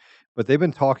continue. But they've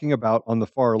been talking about, on the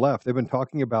far left, they've been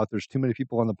talking about there's too many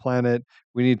people on the planet.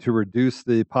 We need to reduce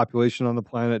the population on the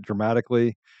planet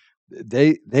dramatically.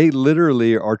 They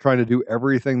literally are trying to do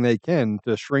everything they can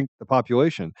to shrink the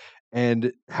population.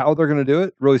 And how they're going to do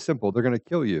it? Really simple. They're going to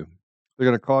kill you. They're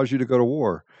going to cause you to go to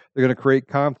war. They're going to create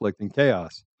conflict and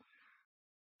chaos.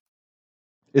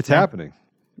 It's happening.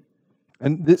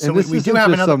 And this we do isn't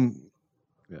have just another.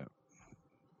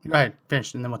 Go ahead,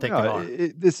 finish, and then we'll take the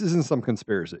on. This isn't some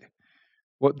conspiracy.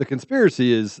 What the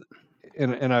conspiracy is,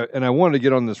 and I wanted to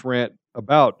get on this rant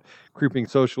about creeping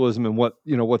socialism and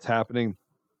what's happening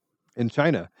in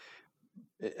China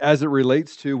as it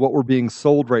relates to what we're being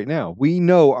sold right now. We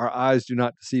know our eyes do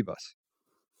not deceive us.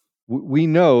 We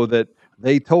know that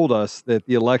they told us that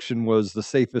the election was the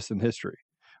safest in history.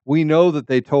 We know that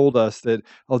they told us that,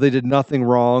 they did nothing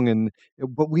wrong,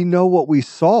 but we know what we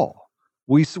saw.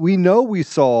 We know we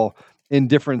saw in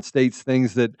different states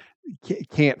things that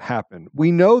can't happen.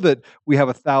 We know that we have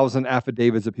 1,000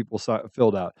 affidavits that people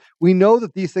filled out. We know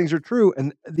that these things are true,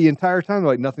 and the entire time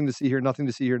they're like, nothing to see here, nothing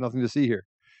to see here, nothing to see here.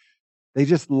 They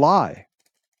just lie.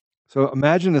 So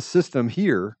imagine a system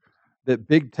here that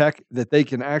big tech, that they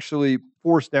can actually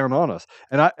force down on us.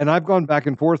 And I've gone back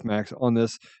and forth, Max, on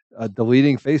this,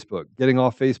 deleting Facebook, getting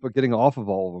off Facebook, getting off of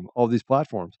all of them, all these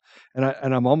platforms. And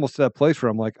I'm almost at that place where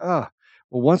I'm like, well,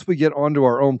 once we get onto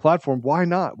our own platform, why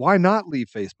not? Why not leave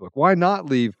Facebook? Why not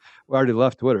leave? We already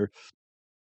left Twitter.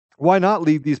 Why not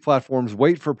leave these platforms?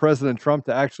 Wait for President Trump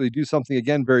to actually do something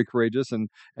again very courageous and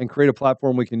create a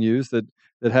platform we can use that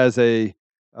has a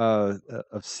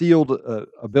sealed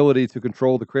ability to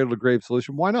control the cradle to grave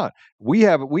solution. Why not? We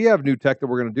have new tech that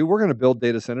we're going to do. We're going to build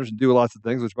data centers and do lots of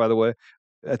things. Which, by the way,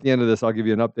 at the end of this, I'll give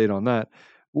you an update on that.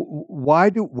 Why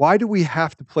do we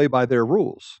have to play by their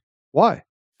rules? Why?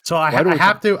 So I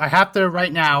have to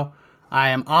right now. I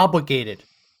am obligated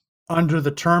under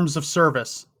the terms of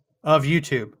service of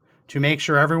YouTube to make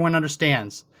sure everyone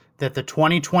understands that the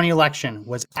 2020 election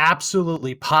was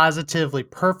absolutely, positively,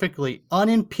 perfectly,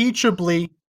 unimpeachably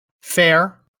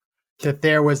fair, that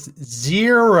there was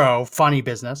zero funny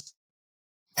business,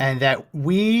 and that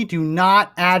we do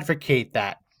not advocate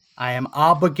that. I am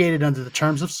obligated under the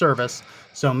terms of service.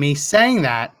 So me saying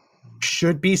that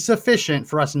should be sufficient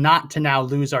for us not to now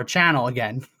lose our channel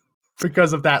again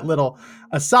because of that little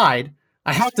aside.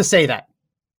 I have to say that.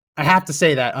 I have to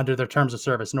say that under their terms of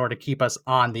service in order to keep us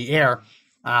on the air.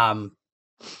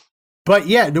 But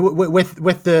yeah,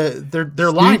 with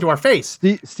they're lying to our face.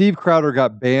 Steve Crowder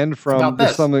got banned from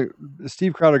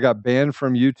Steve Crowder got banned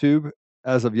from YouTube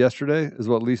as of yesterday, is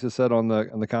what Lisa said on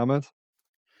the comments.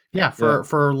 Yeah,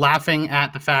 for laughing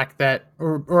at the fact that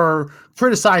or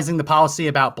criticizing the policy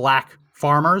about black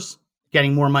farmers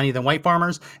getting more money than white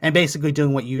farmers, and basically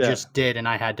doing what you just did, and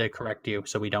I had to correct you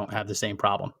so we don't have the same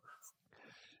problem.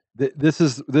 This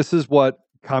is what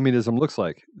communism looks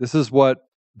like. This is what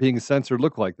being censored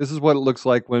look like. This is what it looks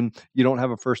like when you don't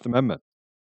have a First Amendment.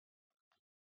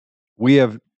 We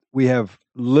have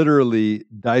literally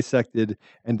dissected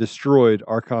and destroyed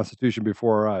our Constitution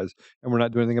before our eyes, and we're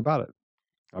not doing anything about it.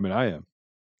 I mean, I am.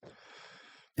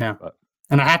 Yeah.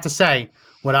 And I have to say,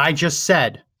 what I just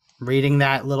said, reading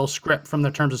that little script from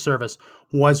the terms of service,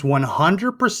 was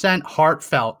 100%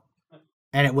 heartfelt,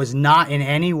 and it was not in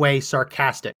any way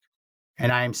sarcastic.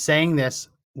 And I am saying this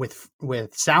with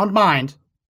sound mind,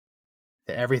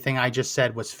 that everything I just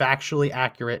said was factually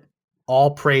accurate.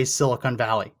 All praise Silicon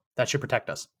Valley. That should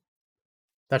protect us.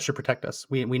 That should protect us.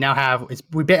 We now have.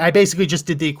 I basically just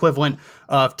did the equivalent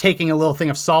of taking a little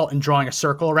thing of salt and drawing a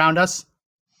circle around us.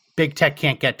 Big tech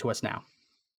can't get to us now.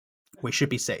 We should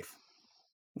be safe.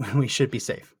 We should be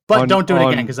safe. But don't do it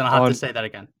again, because then I'll have to say that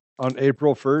again. On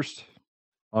April 1st,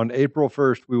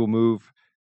 we will move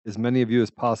as many of you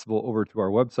as possible over to our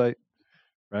website,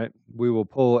 right? We will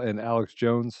pull an Alex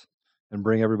Jones and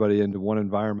bring everybody into one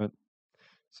environment.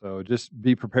 So just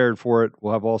be prepared for it.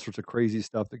 We'll have all sorts of crazy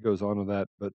stuff that goes on with that,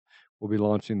 but we'll be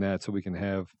launching that so we can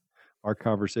have our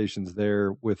conversations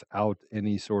there without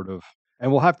any sort of, and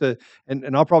we'll have to,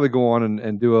 and I'll probably go on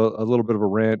and do a little bit of a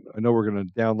rant. I know we're going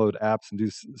to download apps and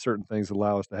do certain things that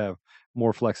allow us to have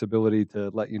more flexibility to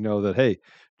let you know that, hey,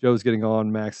 Joe's getting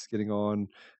on, Max is getting on.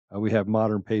 We have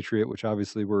Modern Patriot, which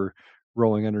obviously we're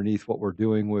rolling underneath what we're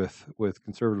doing with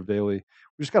Conservative Daily.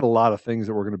 We just got a lot of things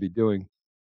that we're going to be doing,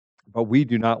 but we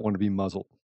do not want to be muzzled.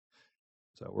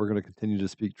 So we're going to continue to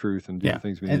speak truth and do the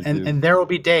things we need to do. And there will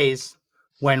be days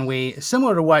when we,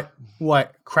 similar to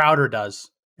what Crowder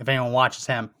does, if anyone watches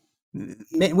him,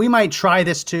 we might try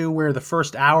this too, where the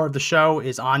first hour of the show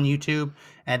is on YouTube,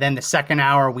 and then the second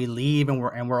hour we leave and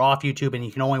we're off YouTube, and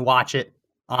you can only watch it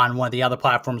on one of the other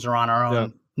platforms or on our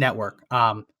own network.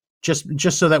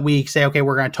 Just so that we say, okay,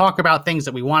 we're going to talk about things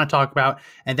that we want to talk about.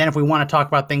 And then if we want to talk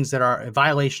about things that are a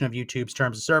violation of YouTube's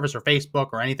terms of service or Facebook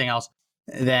or anything else,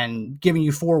 then giving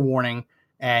you forewarning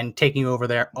and taking you over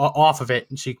there off of it.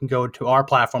 So you can go to our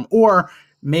platform, or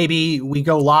maybe we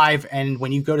go live. And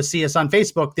when you go to see us on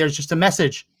Facebook, there's just a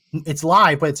message. It's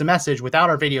live, but it's a message without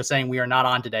our video saying we are not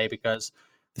on today because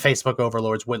the Facebook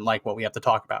overlords wouldn't like what we have to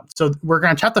talk about. So we're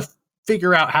going to have to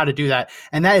figure out how to do that.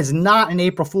 And that is not an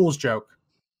April Fool's joke.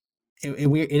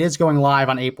 It is going live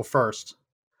on April 1st.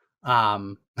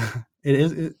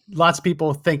 Lots of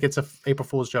people think it's a April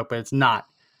Fool's joke, but it's not.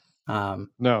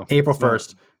 No, April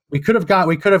 1st. We could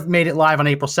have made it live on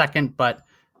April 2nd, but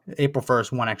April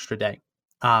 1st, one extra day.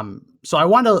 So I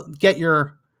want to get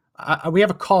we have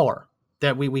a caller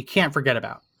that we can't forget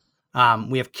about.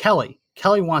 We have Kelly.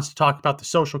 Kelly wants to talk about the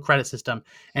social credit system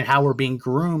and how we're being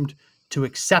groomed to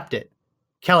accept it.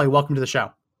 Kelly, welcome to the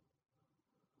show.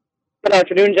 Good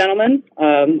afternoon, gentlemen.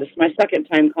 This is my second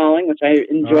time calling, which I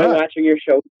enjoy watching your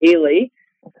show daily.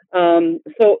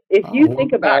 So if you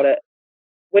think about it,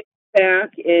 way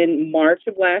back in March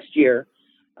of last year,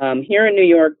 here in New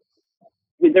York,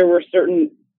 there were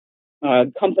certain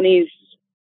companies,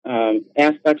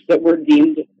 aspects that were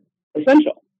deemed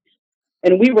essential.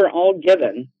 And we were all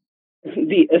given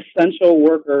the essential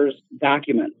workers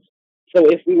documents. So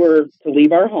if we were to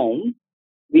leave our home,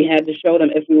 we had to show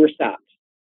them if we were stopped.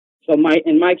 So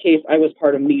in my case, I was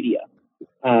part of media.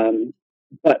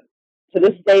 But to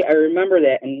this day, I remember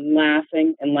that and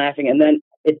laughing. And then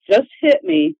it just hit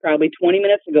me probably 20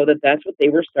 minutes ago that that's what they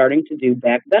were starting to do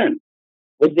back then,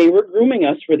 was they were grooming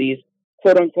us for these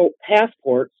quote unquote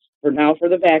passports for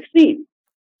the vaccine.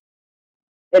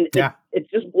 And it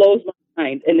just blows my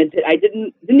mind. And it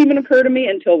didn't even occur to me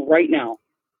until right now.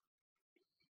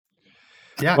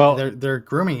 Yeah, well, they're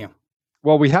grooming you.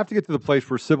 Well, we have to get to the place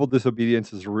where civil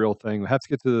disobedience is a real thing. We have to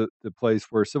get to the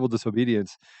place where civil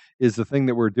disobedience is the thing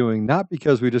that we're doing, not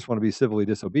because we just want to be civilly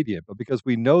disobedient, but because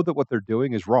we know that what they're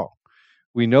doing is wrong.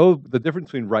 We know the difference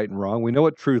between right and wrong. We know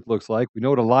what truth looks like. We know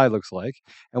what a lie looks like,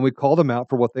 and we call them out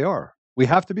for what they are. We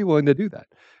have to be willing to do that.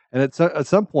 And at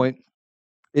some point,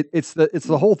 it's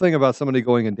the whole thing about somebody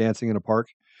going and dancing in a park,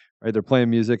 right? They're playing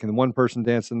music, and one person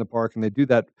dances in the park, and they do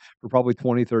that for probably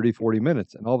 20, 30, 40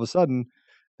 minutes. And all of a sudden,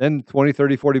 Then 20,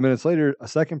 30, 40 minutes later, a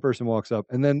second person walks up.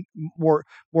 And then more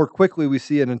quickly, we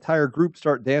see an entire group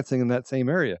start dancing in that same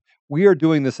area. We are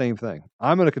doing the same thing.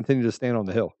 I'm going to continue to stand on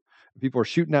the hill. People are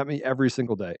shooting at me every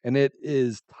single day, and it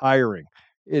is tiring.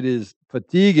 It is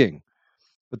fatiguing.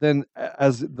 But then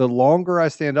as the longer I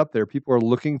stand up there, people are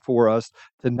looking for us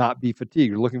to not be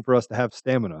fatigued, looking for us to have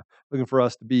stamina, looking for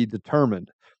us to be determined.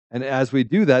 And as we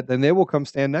do that, then they will come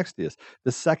stand next to us.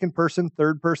 The second person,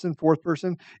 third person, fourth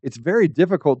person, it's very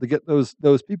difficult to get those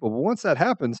people. But once that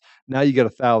happens, now you get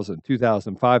 1,000,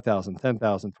 2,000, 5,000,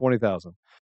 10,000, 20,000.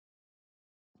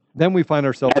 Then we find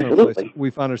ourselves in a place. We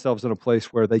find ourselves in a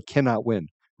place where they cannot win.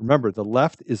 Remember, the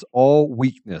left is all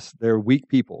weakness. They're weak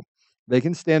people. They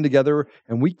can stand together,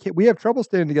 and we have trouble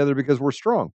standing together because we're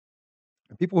strong.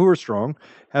 And people who are strong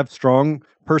have strong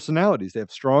personalities. They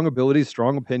have strong abilities,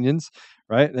 strong opinions,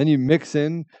 right? And then you mix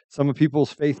in some of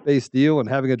people's faith-based deal and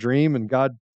having a dream, and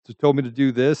God told me to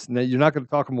do this, and you're not going to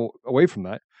talk them away from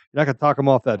that. You're not going to talk them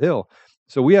off that hill.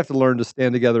 So we have to learn to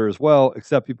stand together as well,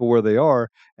 accept people where they are,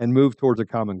 and move towards a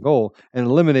common goal, and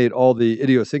eliminate all the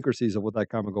idiosyncrasies of what that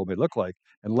common goal may look like,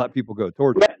 and let people go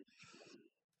towards it.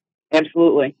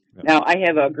 Absolutely. Yeah. Now, I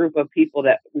have a group of people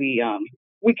that we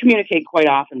communicate quite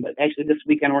often, but actually this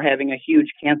weekend we're having a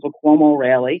huge Cancel Cuomo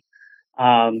rally.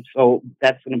 So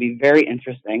that's going to be very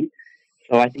interesting.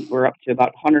 So I think we're up to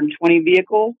about 120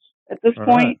 vehicles at this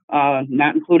point,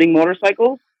 not including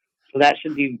motorcycles. So that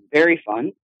should be very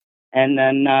fun. And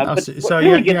then, so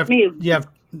you have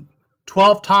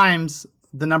 12 times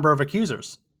the number of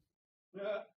accusers.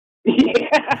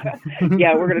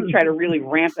 Yeah, we're going to try to really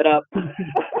ramp it up.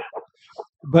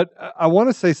 But I want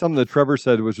to say something that Trevor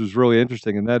said, which was really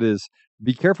interesting, and that is,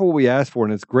 be careful what we ask for.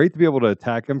 And it's great to be able to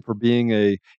attack him for being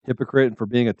a hypocrite and for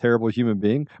being a terrible human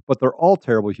being, but they're all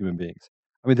terrible human beings.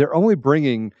 I mean, they're only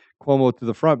bringing Cuomo to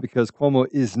the front because Cuomo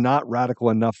is not radical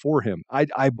enough for him.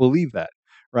 I believe that,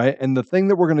 right? And the thing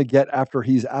that we're going to get after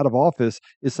he's out of office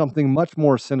is something much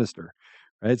more sinister.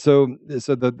 Right. So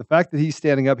the fact that he's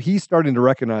standing up, he's starting to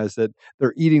recognize that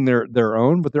they're eating their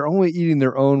own, but they're only eating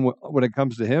their own when it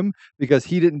comes to him because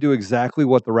he didn't do exactly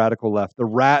what the radical left,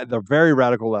 the very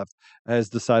radical left, has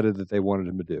decided that they wanted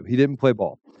him to do. He didn't play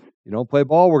ball. You don't play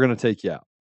ball, we're going to take you out.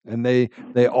 And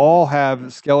they all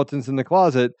have skeletons in the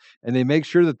closet, and they make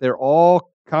sure that they're all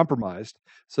compromised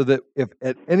so that if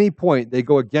at any point they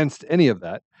go against any of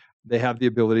that, they have the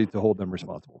ability to hold them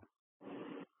responsible.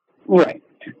 Right.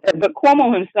 But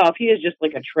Cuomo himself, he is just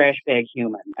like a trash bag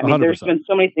human. I mean, 100%. There's been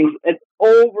so many things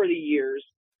over the years.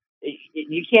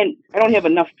 You can't. I don't have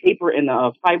enough paper in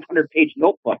a 500-page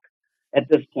notebook at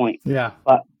this point. Yeah.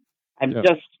 But I'm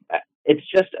just. It's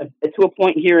just to a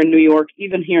point here in New York,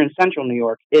 even here in Central New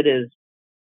York, it is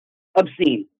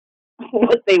obscene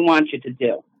what they want you to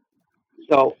do.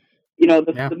 So,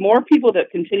 the more people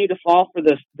that continue to fall for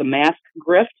the mask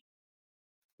grift,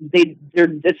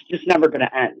 it's just never going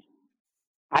to end.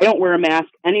 I don't wear a mask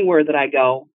anywhere that I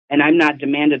go, and I'm not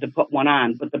demanded to put one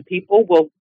on. But the people will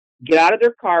get out of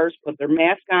their cars, put their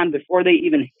mask on before they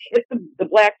even hit the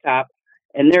blacktop,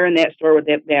 and they're in that store with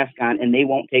that mask on, and they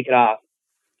won't take it off.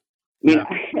 I mean,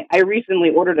 I recently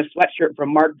ordered a sweatshirt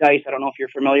from Mark Dice. I don't know if you're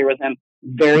familiar with him.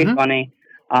 Very funny.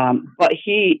 But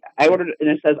I ordered it, and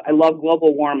it says, "I love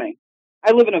global warming."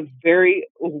 I live in a very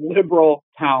liberal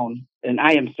town, and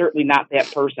I am certainly not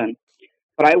that person.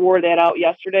 But I wore that out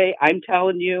yesterday. I'm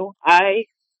telling you, I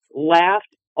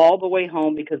laughed all the way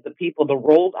home because the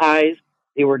rolled eyes,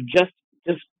 they were just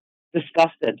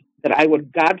disgusted that I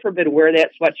would, God forbid, wear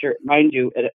that sweatshirt, mind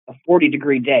you, at a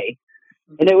 40-degree day.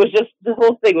 And it was just, the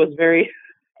whole thing was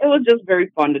just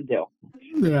very fun to do.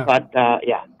 Yeah. But,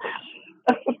 yeah.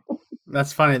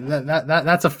 That's funny.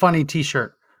 That's a funny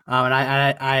T-shirt. And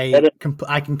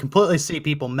I can completely see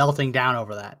people melting down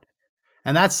over that.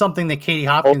 And that's something that Katie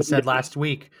Hopkins said last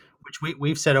week, which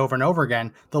we've said over and over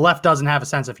again. The left doesn't have a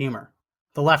sense of humor.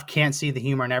 The left can't see the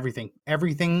humor in everything.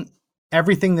 Everything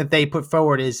that they put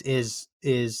forward is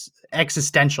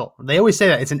existential. They always say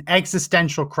that it's an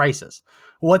existential crisis.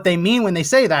 What they mean when they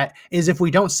say that is if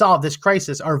we don't solve this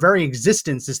crisis, our very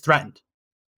existence is threatened.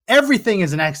 Everything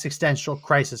is an existential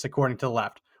crisis, according to the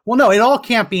left. Well, no, it all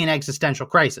can't be an existential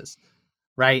crisis,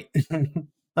 right?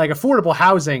 Like affordable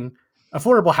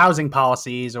housing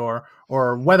policies or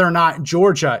whether or not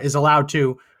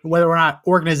whether or not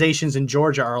organizations in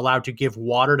Georgia are allowed to give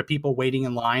water to people waiting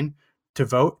in line to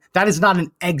vote. That is not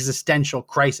an existential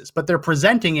crisis, but they're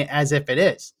presenting it as if it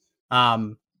is.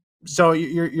 So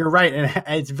you're right. And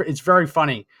it's very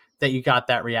funny that you got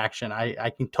that reaction. I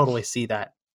can totally see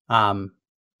that. I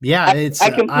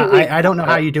don't know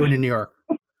how you do it in New York.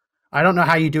 I don't know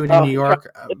how you do it in New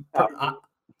York.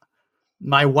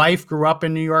 My wife grew up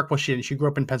in New York. Well, she grew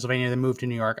up in Pennsylvania, then moved to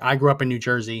New York. I grew up in New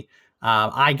Jersey.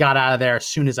 I got out of there as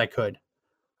soon as I could.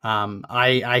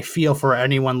 I feel for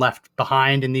anyone left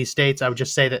behind in these states. I would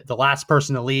just say that the last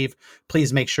person to leave,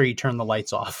 please make sure you turn the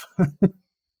lights off.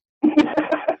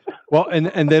 Well,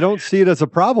 and they don't see it as a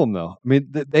problem, though. I mean,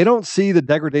 they don't see the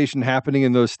degradation happening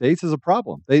in those states as a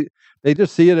problem. They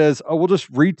just see it as, oh, we'll just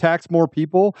re-tax more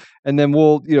people, and then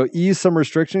we'll ease some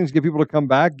restrictions, get people to come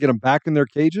back, get them back in their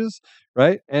cages,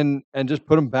 right? And just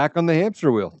put them back on the hamster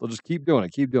wheel. They'll just keep doing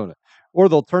it, or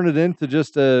they'll turn it into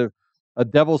just a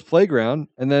devil's playground,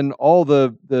 and then all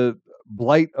the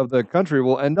blight of the country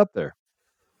will end up there.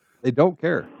 They don't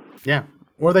care. Yeah,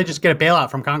 or they just get a bailout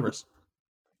from Congress.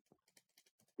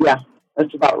 Yeah,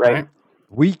 that's about right.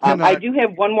 We cannot, I do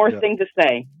have one more thing to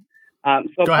say.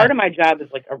 So part of my job is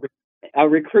like a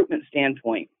recruitment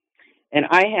standpoint. And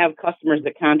I have customers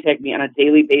that contact me on a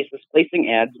daily basis, placing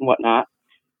ads and whatnot.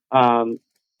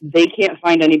 They can't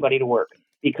find anybody to work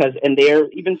and they're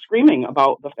even screaming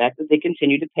about the fact that they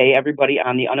continue to pay everybody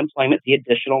on the unemployment the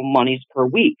additional monies per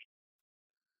week.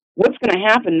 What's going to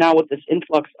happen now with this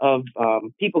influx of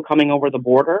people coming over the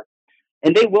border?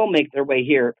 And they will make their way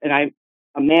here. And I'm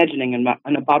imagining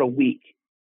in about a week,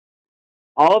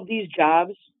 all of these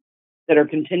jobs that are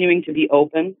continuing to be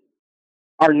open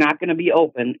are not going to be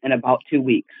open in about 2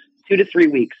 weeks, 2 to 3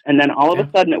 weeks. And then all of a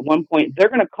sudden, at one point, they're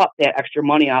going to cut that extra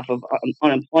money off of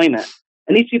unemployment.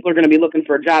 And these people are going to be looking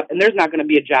for a job, and there's not going to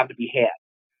be a job to be had.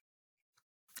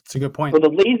 That's a good point. So the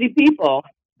lazy people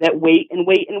that wait and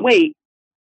wait and wait,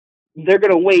 they're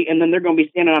going to wait, and then they're going to be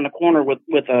standing on the corner with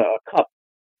a cup,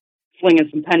 slinging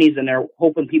some pennies in there,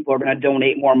 hoping people are going to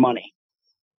donate more money.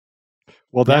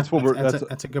 Well, that's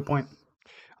a good point.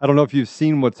 I don't know if you've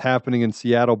seen what's happening in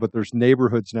Seattle, but there's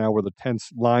neighborhoods now where the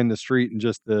tents line the street, and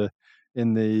just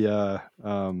in the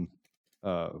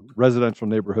residential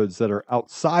neighborhoods that are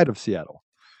outside of Seattle.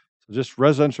 So just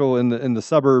residential in the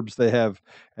suburbs,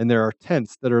 and there are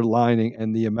tents that are lining,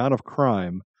 and the amount of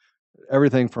crime,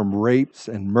 everything from rapes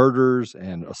and murders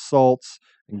and assaults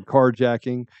and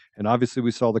carjacking. And obviously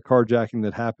we saw the carjacking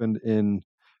that happened in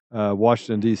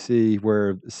Washington, D.C.,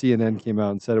 where CNN came out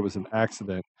and said it was an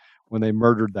accident when they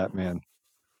murdered that man.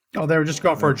 Oh, they were just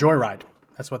going for a joyride.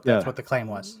 That's what the claim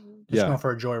was. Just going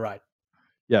for a joyride.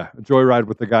 Yeah, a joyride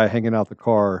with the guy hanging out the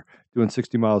car doing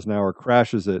 60 miles an hour,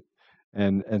 crashes it,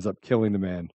 and ends up killing the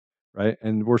man, right?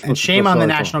 And we're supposed and shame on the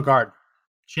National Guard.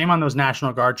 Shame on those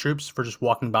National Guard troops for just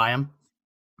walking by him.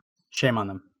 Shame on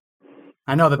them.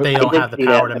 I know that they don't have the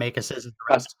power to make a citizen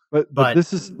arrest, but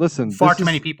this is, listen, far too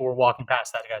many people were walking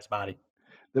past that guy's body.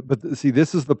 But see,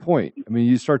 this is the point. I mean,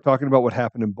 you start talking about what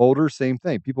happened in Boulder, same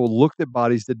thing. People looked at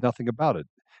bodies, did nothing about it.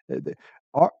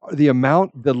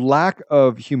 The lack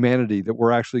of humanity that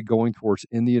we're actually going towards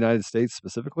in the United States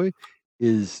specifically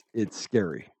it's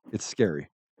scary. It's scary.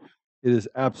 It is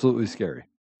absolutely scary.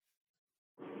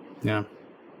 Yeah.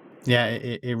 Yeah,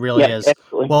 it really is.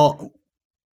 Absolutely. Well,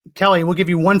 Kelly, we'll give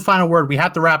you one final word. We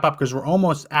have to wrap up because we're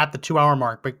almost at the 2-hour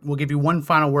mark, but we'll give you one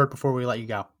final word before we let you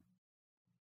go.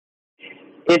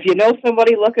 If you know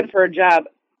somebody looking for a job,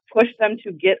 push them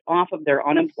to get off of their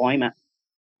unemployment.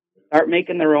 Start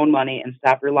making their own money and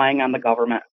stop relying on the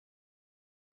government.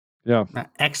 Yeah.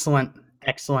 Excellent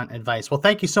advice. Well,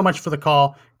 thank you so much for the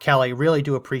call, Kelly. Really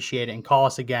do appreciate it. And call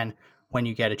us again when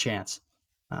you get a chance.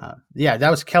 That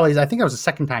was Kelly's. I think that was the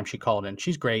second time she called in.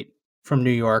 She's great, from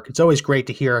New York. It's always great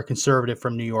to hear a conservative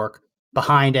from New York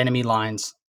behind enemy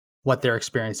lines, what they're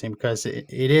experiencing, because it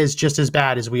is just as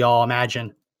bad as we all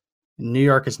imagine. New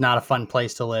York is not a fun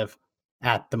place to live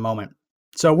at the moment.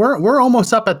 So we're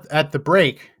almost up at the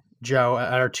break, Joe,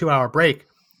 at our 2-hour break.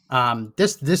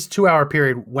 This 2-hour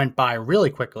period went by really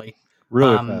quickly.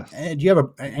 Really fast. Do you have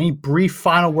any brief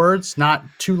final words? Not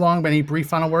too long, but any brief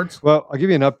final words? Well, I'll give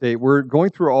you an update. We're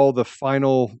going through all the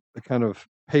final kind of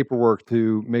paperwork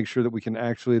to make sure that we can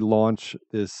actually launch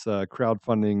this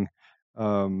crowdfunding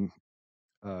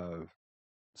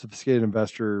sophisticated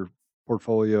investor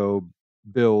portfolio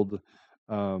build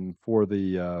for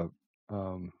the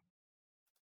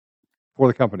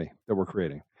company that we're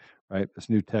creating, right? This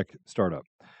new tech startup.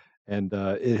 And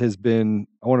it has been,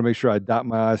 I want to make sure I dot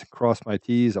my I's and cross my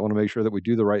T's. I want to make sure that we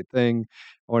do the right thing.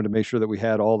 I wanted to make sure that we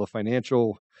had all the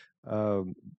financial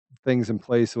things in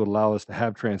place that would allow us to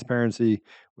have transparency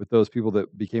with those people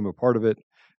that became a part of it.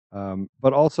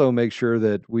 But also make sure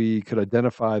that we could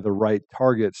identify the right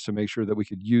targets to make sure that we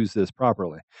could use this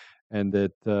properly. And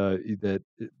that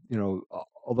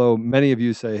although many of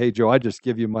you say, "Hey, Joe, I just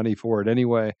give you money for it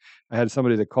anyway." I had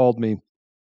somebody that called me.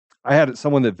 I had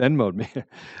someone that Venmo'd me.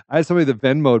 I had somebody that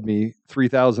Venmo'd me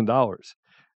 $3,000,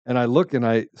 And I look and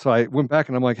I went back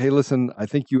and I'm like, hey, listen, I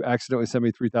think you accidentally sent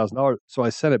me $3,000. So I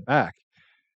sent it back.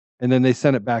 And then they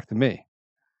sent it back to me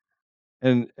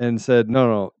and said,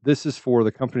 no, this is for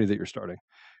the company that you're starting.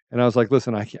 And I was like,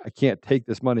 listen, I can't take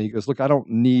this money. He goes, look,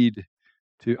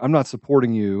 I'm not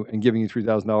supporting you and giving you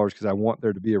 $3,000 because I want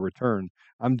there to be a return.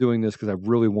 I'm doing this because I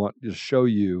really want to show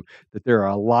you that there are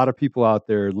a lot of people out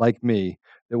there like me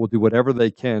that will do whatever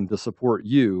they can to support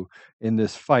you in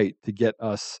this fight to get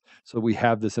us so we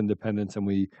have this independence and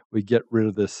we get rid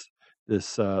of this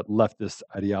leftist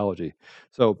ideology.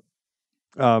 So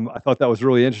I thought that was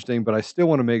really interesting, but I still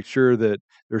want to make sure that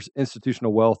there's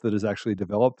institutional wealth that is actually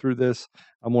developed through this.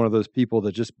 I'm one of those people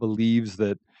that just believes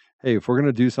that, hey, if we're going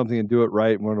to do something and do it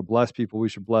right, and we're going to bless people, we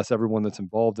should bless everyone that's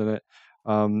involved in it.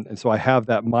 And so I have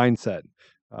that mindset.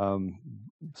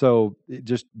 So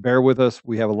just bear with us.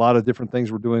 We have a lot of different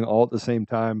things we're doing all at the same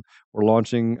time. We're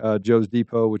launching Joe's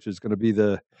Depot, which is going to be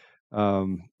the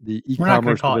e-commerce. We're not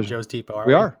going to call it Joe's Depot, are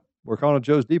we? We are. We're calling it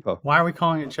Joe's Depot. Why are we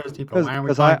calling it Joe's Depot? Why aren't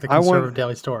we calling it the Conservative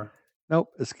Daily Store?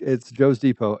 Nope, it's Joe's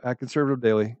Depot at Conservative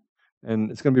Daily,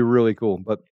 and it's going to be really cool.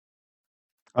 But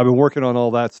I've been working on all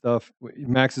that stuff.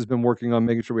 Max has been working on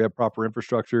making sure we have proper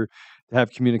infrastructure to have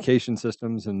communication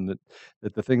systems and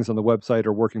that the things on the website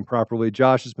are working properly.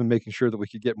 Josh has been making sure that we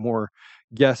could get more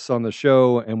guests on the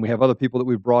show, and we have other people that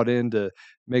we've brought in to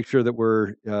make sure that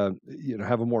we're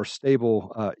have a more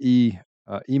stable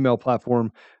email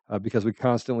platform because we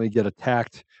constantly get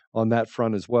attacked on that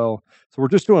front as well. So we're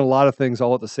just doing a lot of things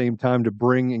all at the same time to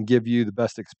bring and give you the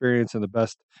best experience and the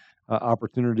best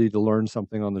opportunity to learn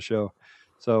something on the show.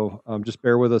 So just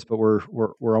bear with us, but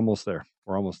we're almost there.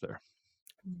 We're almost there.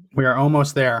 We are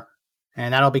almost there,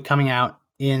 and that'll be coming out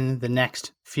in the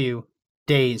next few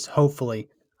days, hopefully.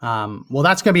 Well,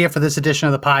 that's going to be it for this edition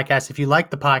of the podcast. If you like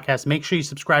the podcast, make sure you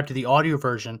subscribe to the audio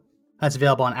version. That's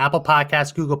available on Apple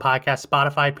Podcasts, Google Podcasts,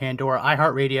 Spotify, Pandora,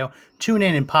 iHeartRadio,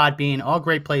 TuneIn, and Podbean. All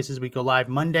great places. We go live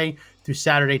Monday through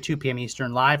Saturday, 2 p.m.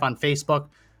 Eastern, live on Facebook,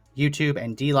 YouTube,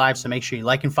 and DLive. So make sure you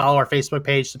like and follow our Facebook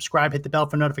page, subscribe, hit the bell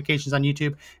for notifications on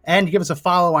YouTube, and give us a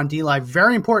follow on DLive.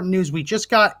 Very important news. We just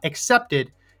got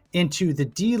accepted into the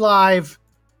DLive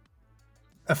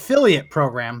affiliate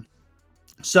program.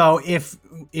 So if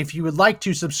you would like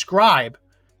to subscribe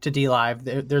to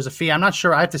DLive, there's a fee. I'm not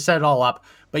sure. I have to set it all up.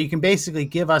 But you can basically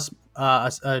give us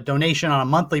a donation on a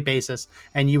monthly basis,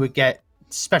 and you would get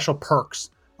special perks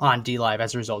on DLive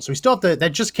as a result. So we still have to,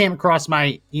 that just came across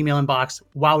my email inbox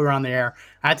while we were on the air.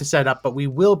 I had to set it up, but we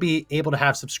will be able to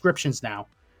have subscriptions now.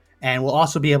 And we'll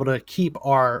also be able to keep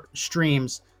our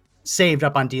streams saved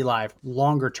up on DLive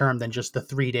longer term than just the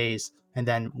 3 days and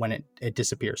then when it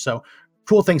disappears. So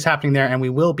cool things happening there. And we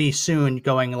will be soon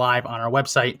going live on our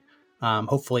website,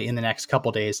 hopefully in the next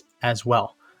couple days as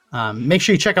well. Make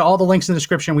sure you check out all the links in the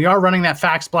description. We are running that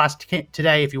fax blast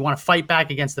today. If you want to fight back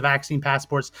against the vaccine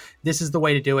passports, this is the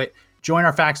way to do it. Join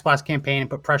our fax blast campaign and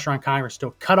put pressure on Congress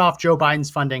to cut off Joe Biden's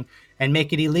funding and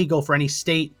make it illegal for any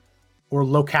state or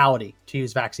locality to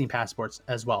use vaccine passports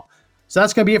as well. So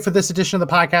that's going to be it for this edition of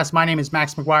the podcast. My name is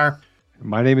Max McGuire.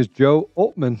 My name is Joe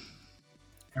Altman.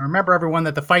 And remember, everyone,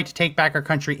 that the fight to take back our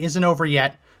country isn't over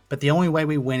yet, but the only way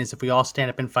we win is if we all stand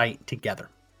up and fight together.